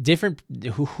 right? Different,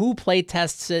 who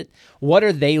playtests it? What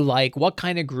are they like? What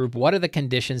kind of group? What are the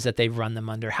conditions that they've run them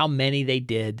under? How many they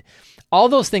did? All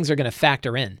those things are going to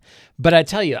factor in. But I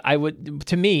tell you,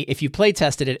 to me, if you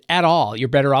playtested it at all, you're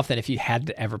better off than if you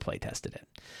had ever playtested it.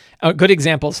 A good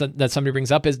example that somebody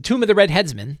brings up is Tomb of the Red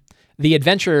Headsman, the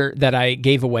adventure that I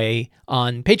gave away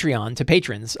on Patreon to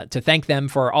patrons to thank them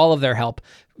for all of their help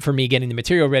for me getting the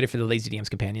material ready for the Lazy DM's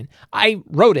Companion. I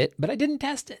wrote it, but I didn't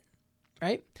test it,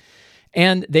 right?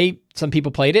 And some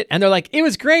people played it, and they're like, it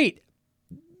was great.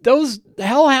 Those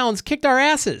hellhounds kicked our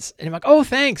asses. And I'm like, oh,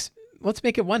 thanks. Let's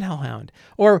make it one hellhound.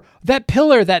 Or that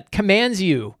pillar that commands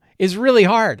you is really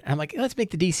hard. And I'm like, let's make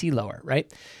the DC lower,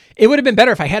 right? It would have been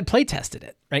better if I had play tested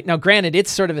it, right? Now, granted, it's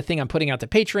sort of a thing I'm putting out to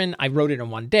patron. I wrote it in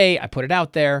one day. I put it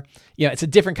out there. It's a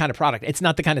different kind of product. It's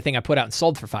not the kind of thing I put out and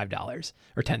sold for $5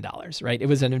 or $10, right? It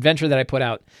was an adventure that I put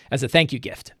out as a thank you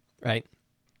gift, right?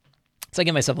 So I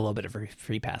give myself a little bit of a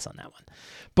free pass on that one.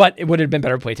 But it would have been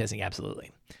better playtesting,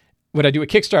 absolutely. Would I do a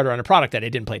Kickstarter on a product that I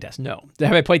didn't playtest? No.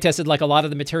 Have I playtested like a lot of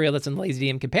the material that's in the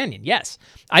Lazy DM Companion? Yes.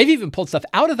 I've even pulled stuff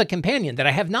out of the companion that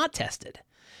I have not tested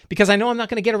because I know I'm not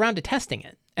going to get around to testing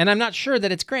it. And I'm not sure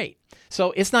that it's great.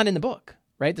 So it's not in the book,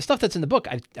 right? The stuff that's in the book,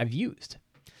 I've used.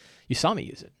 You saw me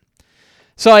use it.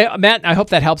 So Matt, I hope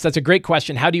that helps. That's a great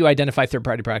question. How do you identify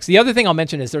third-party products? The other thing I'll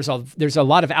mention is there's a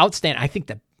lot of outstanding, I think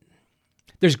that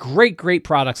there's great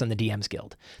products on the DM's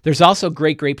Guild. There's also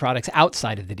great products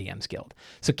outside of the DM's Guild.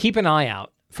 So keep an eye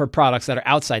out for products that are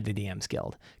outside the DM's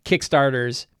Guild.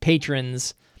 Kickstarters,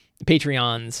 patrons,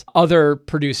 Patreons, other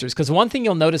producers. Because one thing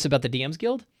you'll notice about the DM's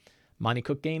Guild, Monty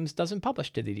Cook Games doesn't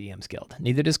publish to the DM's Guild.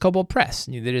 Neither does Kobold Press.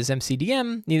 Neither does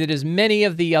MCDM. Neither does many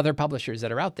of the other publishers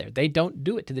that are out there. They don't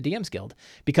do it to the DM's Guild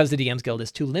because the DM's Guild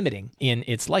is too limiting in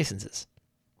its licenses.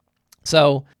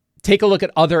 So take a look at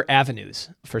other avenues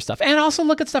for stuff, and also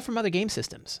look at stuff from other game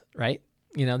systems, right?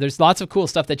 There's lots of cool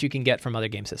stuff that you can get from other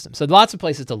game systems. So lots of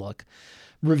places to look.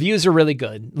 Reviews are really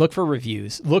good. Look for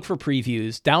reviews, look for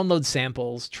previews, download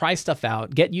samples, try stuff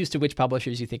out, get used to which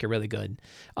publishers you think are really good,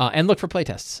 and look for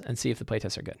playtests and see if the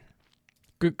playtests are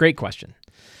good. Great question.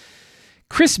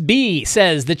 Chris B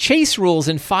says, the chase rules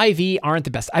in 5e aren't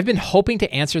the best. I've been hoping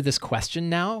to answer this question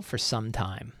now for some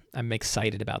time. I'm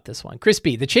excited about this one. Chris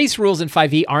B, the chase rules in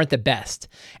 5e aren't the best,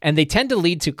 and they tend to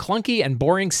lead to clunky and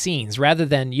boring scenes rather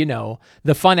than,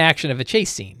 the fun action of a chase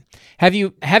scene. Have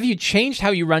you changed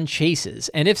how you run chases?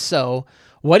 And if so,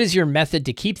 what is your method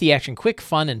to keep the action quick,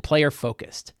 fun, and player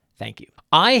focused? Thank you.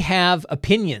 I have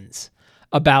opinions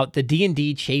about the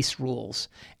D&D chase rules,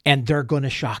 and they're going to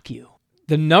shock you.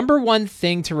 The number one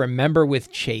thing to remember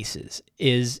with chases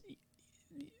is,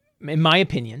 in my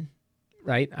opinion,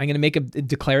 right? I'm going to make a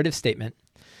declarative statement.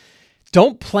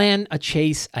 Don't plan a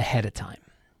chase ahead of time,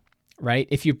 right?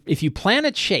 If you plan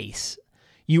a chase,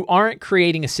 you aren't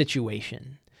creating a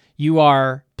situation. You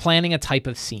are planning a type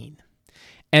of scene.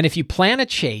 And if you plan a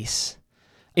chase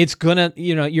it's gonna,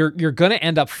 you're gonna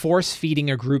end up force feeding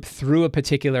a group through a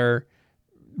particular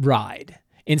ride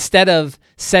instead of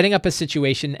setting up a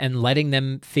situation and letting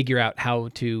them figure out how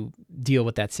to deal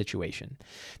with that situation.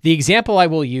 The example I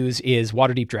will use is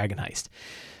Waterdeep Dragon Heist.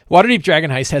 Waterdeep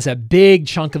Dragon Heist has a big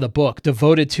chunk of the book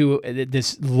devoted to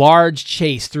this large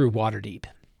chase through Waterdeep.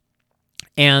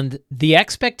 And the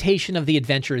expectation of the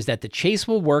adventure is that the chase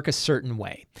will work a certain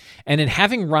way. And in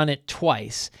having run it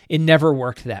twice, it never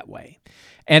worked that way.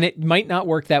 And it might not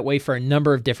work that way for a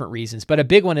number of different reasons. But a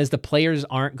big one is the players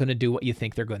aren't going to do what you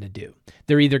think they're going to do.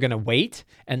 They're either going to wait,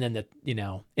 and then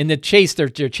in the chase, they're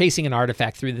chasing an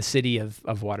artifact through the city of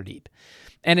Waterdeep.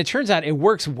 And it turns out it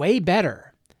works way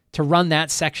better to run that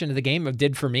section of the game, it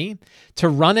did for me, to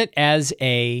run it as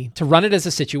a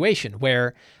situation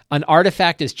where an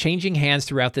artifact is changing hands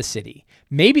throughout the city.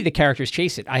 Maybe the characters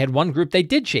chase it. I had one group, they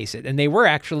did chase it, and they were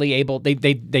actually able,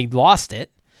 they lost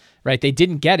it, right? They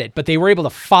didn't get it, but they were able to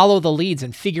follow the leads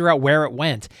and figure out where it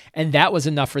went, and that was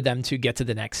enough for them to get to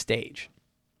the next stage.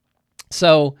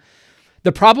 So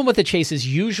the problem with the chase is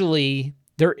usually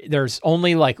there's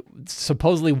only like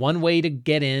supposedly one way to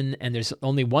get in, and there's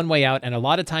only one way out, and a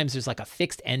lot of times there's like a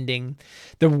fixed ending.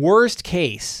 The worst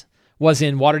case was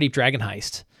in Waterdeep Dragon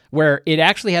Heist, where it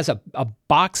actually has a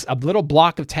little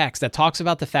block of text that talks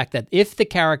about the fact that if the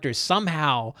characters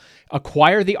somehow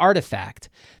acquire the artifact,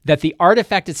 that the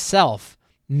artifact itself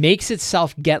makes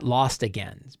itself get lost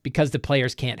again because the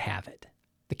players can't have it.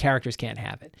 The characters can't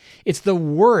have it. It's the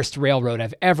worst railroad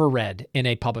I've ever read in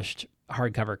a published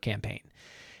hardcover campaign.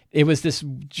 It was this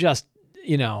just,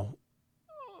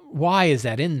 why is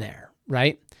that in there,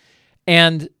 right?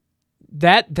 And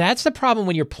that's the problem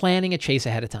when you're planning a chase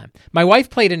ahead of time. My wife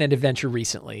played in an adventure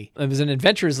recently. It was an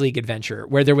Adventurers League adventure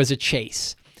where there was a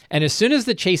chase. And as soon as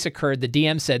the chase occurred, the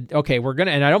DM said, okay, we're going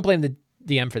to, and I don't blame the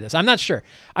DM for this. I'm not sure.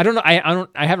 I don't know.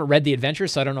 I haven't read the adventure,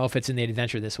 so I don't know if it's in the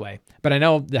adventure this way, but I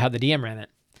know how the DM ran it.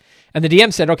 And the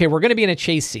DM said, okay, we're going to be in a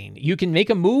chase scene. You can make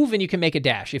a move and you can make a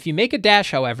dash. If you make a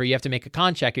dash, however, you have to make a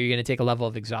con check or you're going to take a level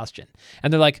of exhaustion.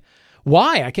 And they're like,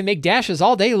 why? I can make dashes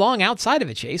all day long outside of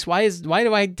a chase. Why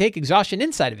do I take exhaustion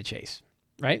inside of a chase?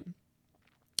 Right?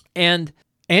 And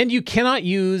you cannot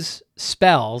use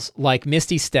spells like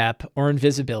Misty Step or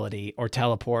Invisibility or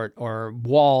Teleport or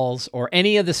Walls or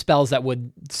any of the spells that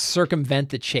would circumvent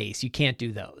the chase. You can't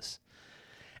do those.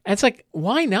 And it's like,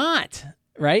 why not?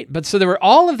 Right? But so there were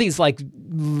all of these like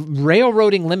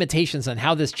railroading limitations on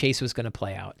how this chase was going to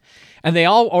play out. And they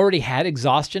all already had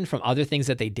exhaustion from other things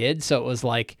that they did. So it was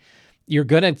like, you're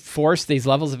going to force these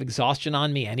levels of exhaustion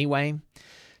on me anyway.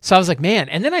 So I was like, man.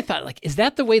 And then I thought, like, is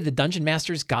that the way the Dungeon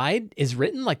Master's Guide is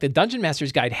written? Like the Dungeon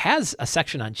Master's Guide has a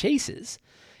section on chases.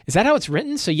 Is that how it's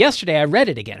written? So yesterday I read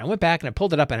it again. I went back and I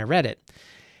pulled it up and I read it.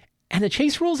 And the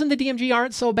chase rules in the DMG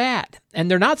aren't so bad.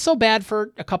 And they're not so bad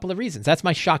for a couple of reasons. That's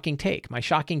my shocking take. My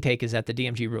shocking take is that the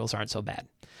DMG rules aren't so bad.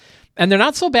 And they're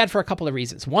not so bad for a couple of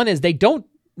reasons. One is they don't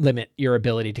limit your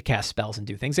ability to cast spells and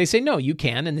do things. They say, no, you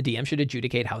can, and the DM should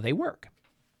adjudicate how they work.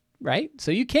 Right?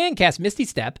 So you can cast Misty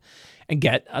Step and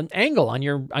get an angle on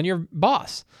your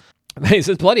boss. He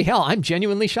says, bloody hell, I'm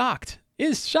genuinely shocked.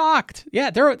 Is shocked.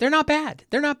 Yeah, they're not bad.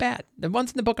 They're not bad. The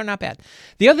ones in the book are not bad.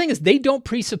 The other thing is they don't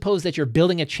presuppose that you're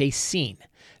building a chase scene.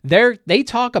 They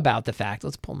talk about the fact,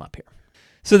 let's pull them up here.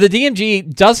 So the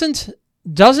DMG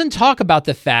doesn't talk about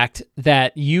the fact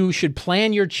that you should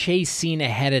plan your chase scene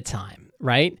ahead of time,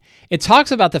 right? It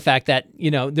talks about the fact that,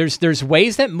 there's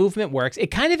ways that movement works.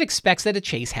 It kind of expects that a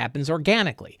chase happens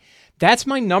organically. That's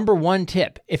my number one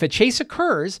tip. If a chase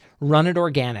occurs, run it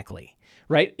organically.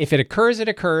 Right? If it occurs, it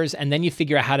occurs, and then you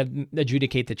figure out how to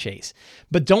adjudicate the chase.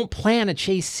 But don't plan a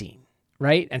chase scene,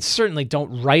 right? And certainly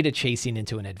don't write a chase scene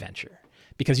into an adventure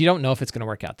because you don't know if it's going to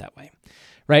work out that way,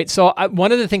 right? So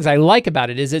one of the things I like about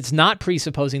it is it's not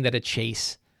presupposing that a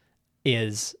chase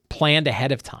is planned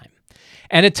ahead of time.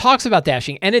 And it talks about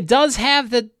dashing, and it does have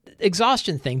the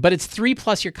exhaustion thing, but it's 3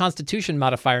 plus your constitution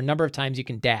modifier, number of times you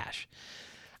can dash.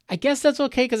 I guess that's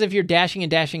okay because if you're dashing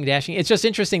and dashing and dashing, it's just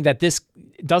interesting that this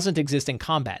doesn't exist in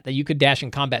combat, that you could dash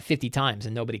in combat 50 times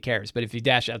and nobody cares. But if you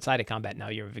dash outside of combat, now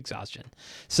you're of exhaustion.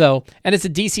 So, and it's a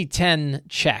DC 10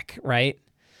 check, right?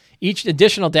 Each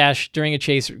additional dash during a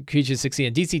chase, creatures succeed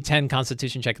a DC 10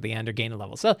 constitution check at the end or gain a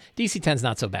level. So DC 10 is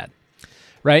not so bad,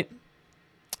 right?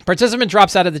 Participant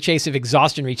drops out of the chase if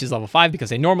exhaustion reaches level 5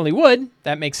 because they normally would.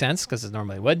 That makes sense because it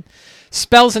normally would.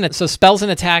 Spells and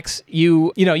attacks,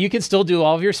 you can still do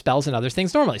all of your spells and other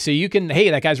things normally. So you can,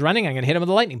 hey, that guy's running, I'm going to hit him with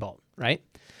a lightning bolt, right?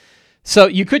 So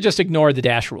you could just ignore the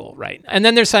dash rule, right? And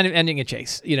then there's sign of ending a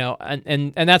chase,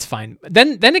 and that's fine.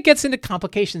 Then it gets into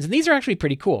complications, and these are actually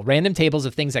pretty cool. Random tables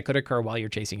of things that could occur while you're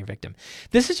chasing your victim.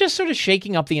 This is just sort of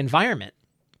shaking up the environment.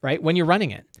 right? When you're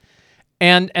running it.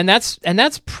 And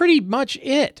that's pretty much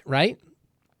it, right?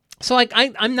 So like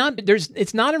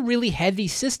it's not a really heavy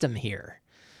system here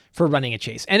for running a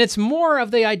chase. And it's more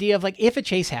of the idea of like, if a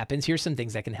chase happens, here's some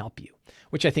things that can help you,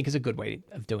 which I think is a good way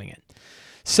of doing it.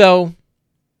 So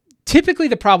typically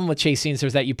the problem with chase scenes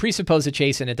is that you presuppose a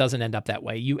chase and it doesn't end up that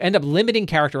way. You end up limiting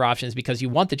character options because you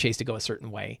want the chase to go a certain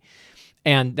way.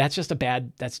 And that's just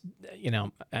it's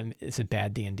a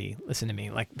bad D&D. Listen to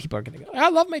me. Like, people are going to go, I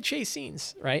love my chase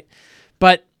scenes, right?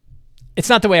 But it's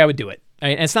not the way I would do it.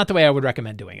 Right? And it's not the way I would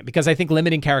recommend doing it, because I think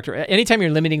limiting character, anytime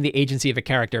you're limiting the agency of a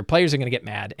character, players are going to get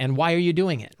mad. And why are you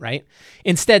doing it, right?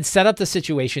 Instead, set up the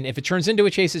situation. If it turns into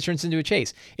a chase, it turns into a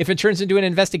chase. If it turns into an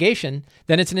investigation,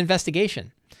 then it's an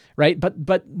investigation, right?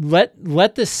 But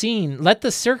let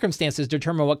the circumstances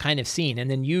determine what kind of scene, and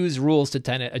then use rules to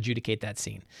kind of adjudicate that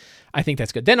scene. I think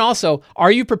that's good. Then also,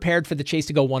 are you prepared for the chase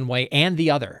to go one way and the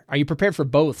other? Are you prepared for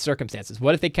both circumstances?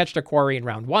 What if they catch their quarry in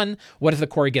round one? What if the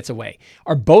quarry gets away?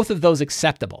 Are both of those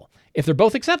acceptable? If they're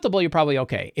both acceptable, you're probably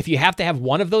okay. If you have to have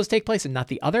one of those take place and not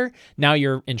the other, now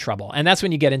you're in trouble. And that's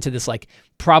when you get into this, like,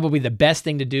 probably the best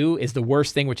thing to do is the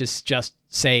worst thing, which is just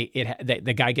say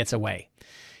the guy gets away.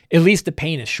 At least the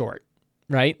pain is short.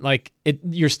 Right? Like,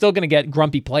 you're still going to get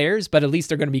grumpy players, but at least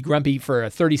they're going to be grumpy for a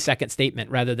 30-second statement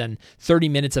rather than 30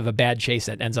 minutes of a bad chase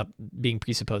that ends up being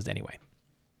presupposed anyway.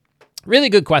 Really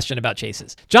good question about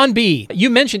chases. John B., you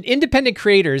mentioned independent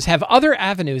creators have other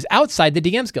avenues outside the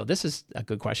DM's Guild. This is a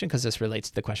good question because this relates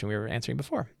to the question we were answering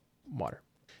before. Water.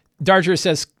 Darger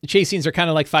says chase scenes are kind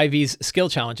of like 5e's skill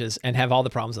challenges and have all the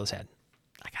problems those had.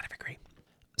 I gotta agree.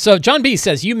 So John B.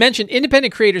 says, you mentioned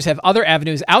independent creators have other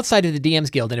avenues outside of the DM's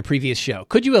Guild in a previous show.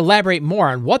 Could you elaborate more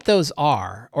on what those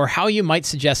are, or how you might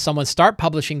suggest someone start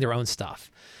publishing their own stuff?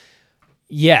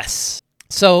 Yes.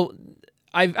 So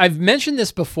I've mentioned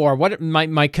this before. What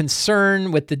my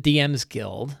concern with the DM's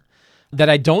Guild that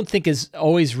I don't think is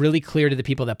always really clear to the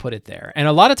people that put it there. And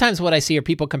a lot of times what I see are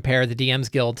people compare the DM's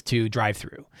Guild to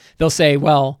drive-through. They'll say,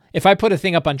 well, if I put a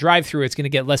thing up on drive-through, it's going to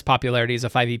get less popularity as a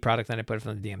 5e product than I put it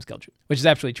from the DM's Guild, which is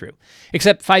absolutely true.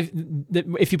 Except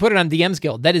if you put it on DM's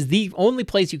Guild, that is the only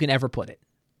place you can ever put it,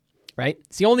 right?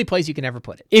 It's the only place you can ever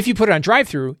put it. If you put it on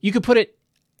drive-through, you could put it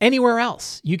anywhere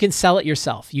else. You can sell it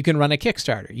yourself. You can run a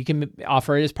Kickstarter. You can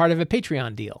offer it as part of a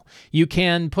Patreon deal. You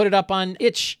can put it up on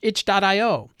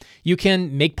itch.io. You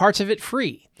can make parts of it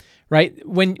free, right?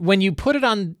 When you put it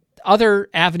on other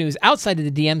avenues outside of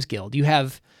the DM's Guild, you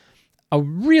have a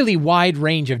really wide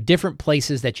range of different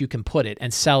places that you can put it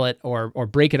and sell it, or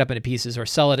break it up into pieces, or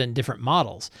sell it in different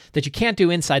models that you can't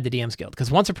do inside the DM's Guild. Because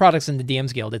once a product's in the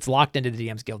DM's Guild, it's locked into the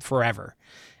DM's Guild forever,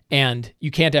 and you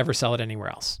can't ever sell it anywhere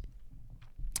else.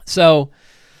 So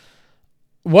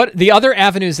what the other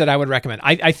avenues that I would recommend,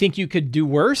 I think you could do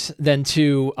worse than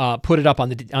to put it up on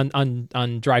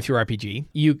Drive-Thru RPG.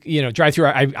 You know, Drive-Thru,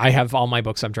 I have all my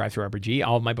books on Drive-Thru RPG.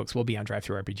 All of my books will be on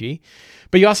Drive-Thru RPG.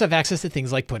 But you also have access to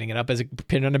things like putting it up as a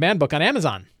print-on-demand book on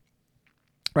Amazon.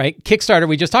 Right? Kickstarter,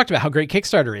 we just talked about how great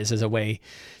Kickstarter is as a way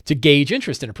to gauge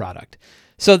interest in a product.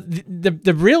 So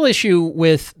the real issue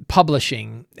with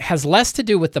publishing has less to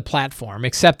do with the platform,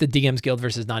 except the DM's Guild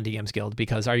versus non-DM's Guild,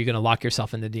 because are you going to lock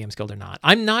yourself in the DM's Guild or not?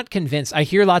 I'm not convinced. I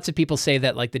hear lots of people say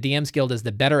that, like, the DM's Guild is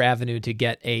the better avenue to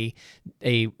get a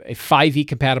 5e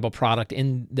compatible product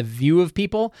in the view of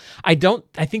people. I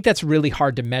think that's really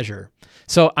hard to measure.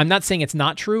 So I'm not saying it's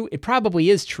not true. It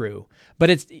probably is true, but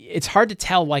it's hard to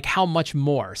tell, like, how much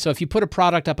more. So if you put a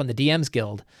product up on the DM's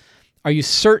Guild, are you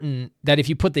certain that if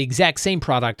you put the exact same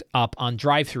product up on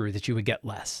drive-through that you would get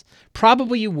less?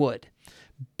 Probably you would,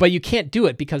 but you can't do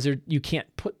it because you can't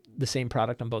put the same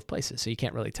product on both places, so you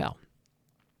can't really tell.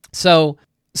 So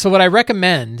what I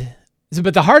recommend is,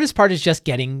 but the hardest part is just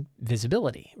getting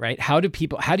visibility, right? How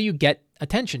do you get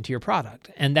attention to your product?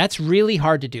 And that's really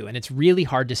hard to do, and it's really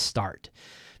hard to start.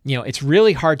 You know, it's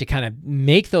really hard to kind of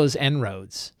make those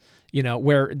inroads, you know,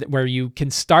 where you can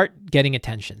start getting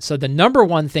attention. So the number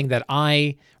one thing that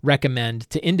I recommend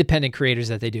to independent creators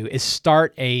that they do is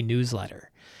start a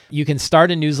newsletter. You can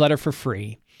start a newsletter for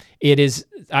free. It is,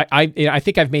 I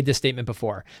think I've made this statement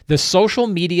before. The social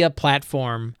media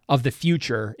platform of the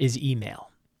future is email,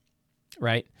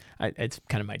 right? It's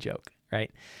kind of my joke,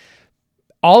 right?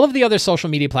 All of the other social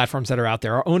media platforms that are out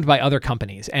there are owned by other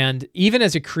companies. And even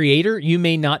as a creator, you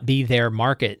may not be their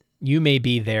market. You may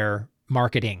be their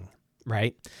marketing,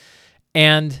 right?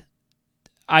 And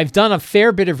I've done a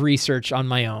fair bit of research on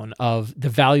my own of the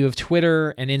value of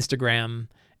Twitter and Instagram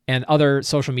and other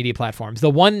social media platforms. The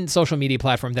one social media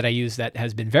platform that I use that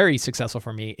has been very successful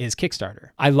for me is Kickstarter.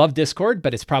 I love Discord,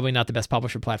 but it's probably not the best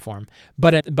publisher platform.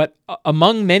 But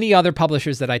among many other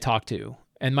publishers that I talk to,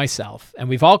 and myself, and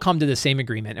we've all come to the same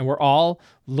agreement, and we're all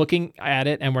looking at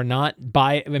it, and we're not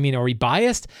are we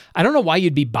biased? I don't know why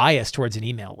you'd be biased towards an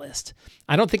email list.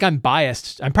 I don't think I'm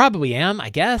biased. I probably am, I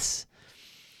guess,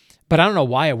 but I don't know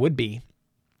why I would be.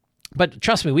 But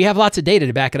trust me, we have lots of data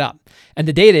to back it up. And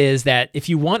the data is that if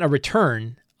you want a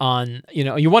return on,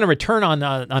 you want a return on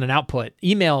an output,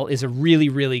 email is a really,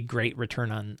 really great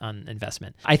return on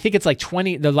investment. I think it's like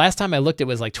the last time I looked, it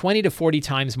was like 20 to 40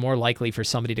 times more likely for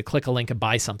somebody to click a link and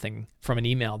buy something from an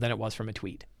email than it was from a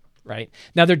tweet, right?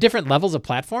 Now, there are different levels of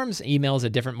platforms. Email is a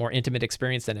different, more intimate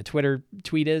experience than a Twitter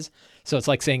tweet is. So it's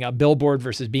like saying a billboard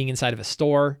versus being inside of a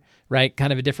store, right?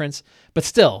 Kind of a difference, but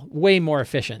still way more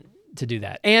efficient to do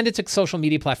that. And it's a social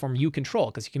media platform you control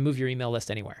because you can move your email list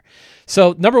anywhere.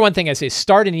 So number one thing I say,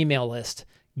 start an email list.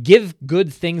 Give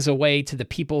good things away to the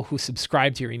people who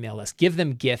subscribe to your email list. Give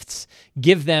them gifts.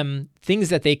 Give them things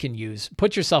that they can use.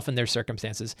 Put yourself in their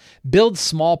circumstances. Build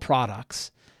small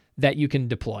products that you can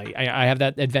deploy. I have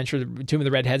that adventure, Tomb of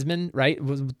the Red Headsman, right? It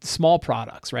was small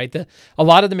products, right? A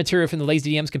lot of the material from the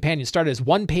Lazy DM's Companion started as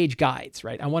one-page guides,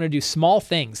 right? I want to do small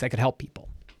things that could help people.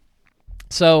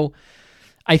 So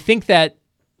I think that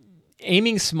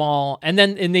aiming small, and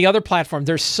then in the other platform,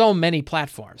 there's so many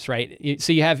platforms, right?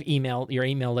 So you have email, your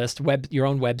email list, your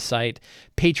own website,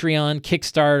 Patreon,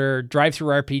 Kickstarter,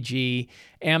 DriveThruRPG,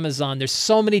 Amazon. There's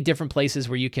so many different places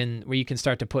where you can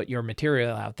start to put your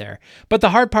material out there. But the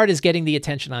hard part is getting the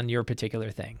attention on your particular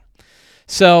thing.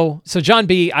 So John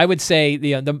B., I would say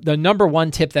the number one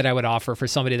tip that I would offer for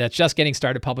somebody that's just getting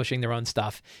started publishing their own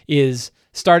stuff is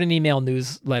start an email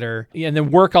newsletter and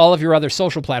then work all of your other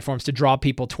social platforms to draw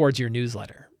people towards your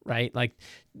newsletter, right? Like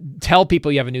tell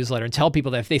people you have a newsletter and tell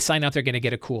people that if they sign up, they're going to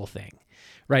get a cool thing,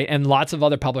 right? And lots of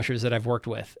other publishers that I've worked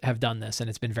with have done this and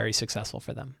it's been very successful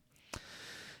for them.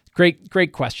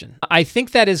 Great question. I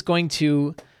think that is going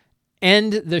to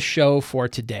end the show for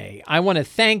today. I want to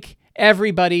thank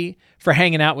everybody for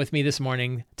hanging out with me this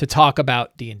morning to talk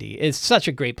about D&D. It's such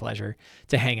a great pleasure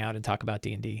to hang out and talk about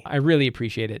D&D. I really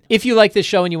appreciate it. If you like this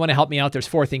show and you want to help me out, there's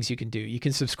 4 things you can do. You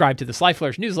can subscribe to the Sly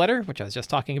Flourish newsletter, which I was just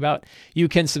talking about. You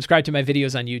can subscribe to my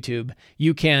videos on YouTube.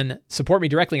 You can support me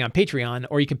directly on Patreon,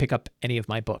 or you can pick up any of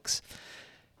my books.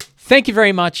 Thank you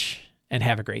very much and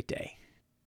have a great day.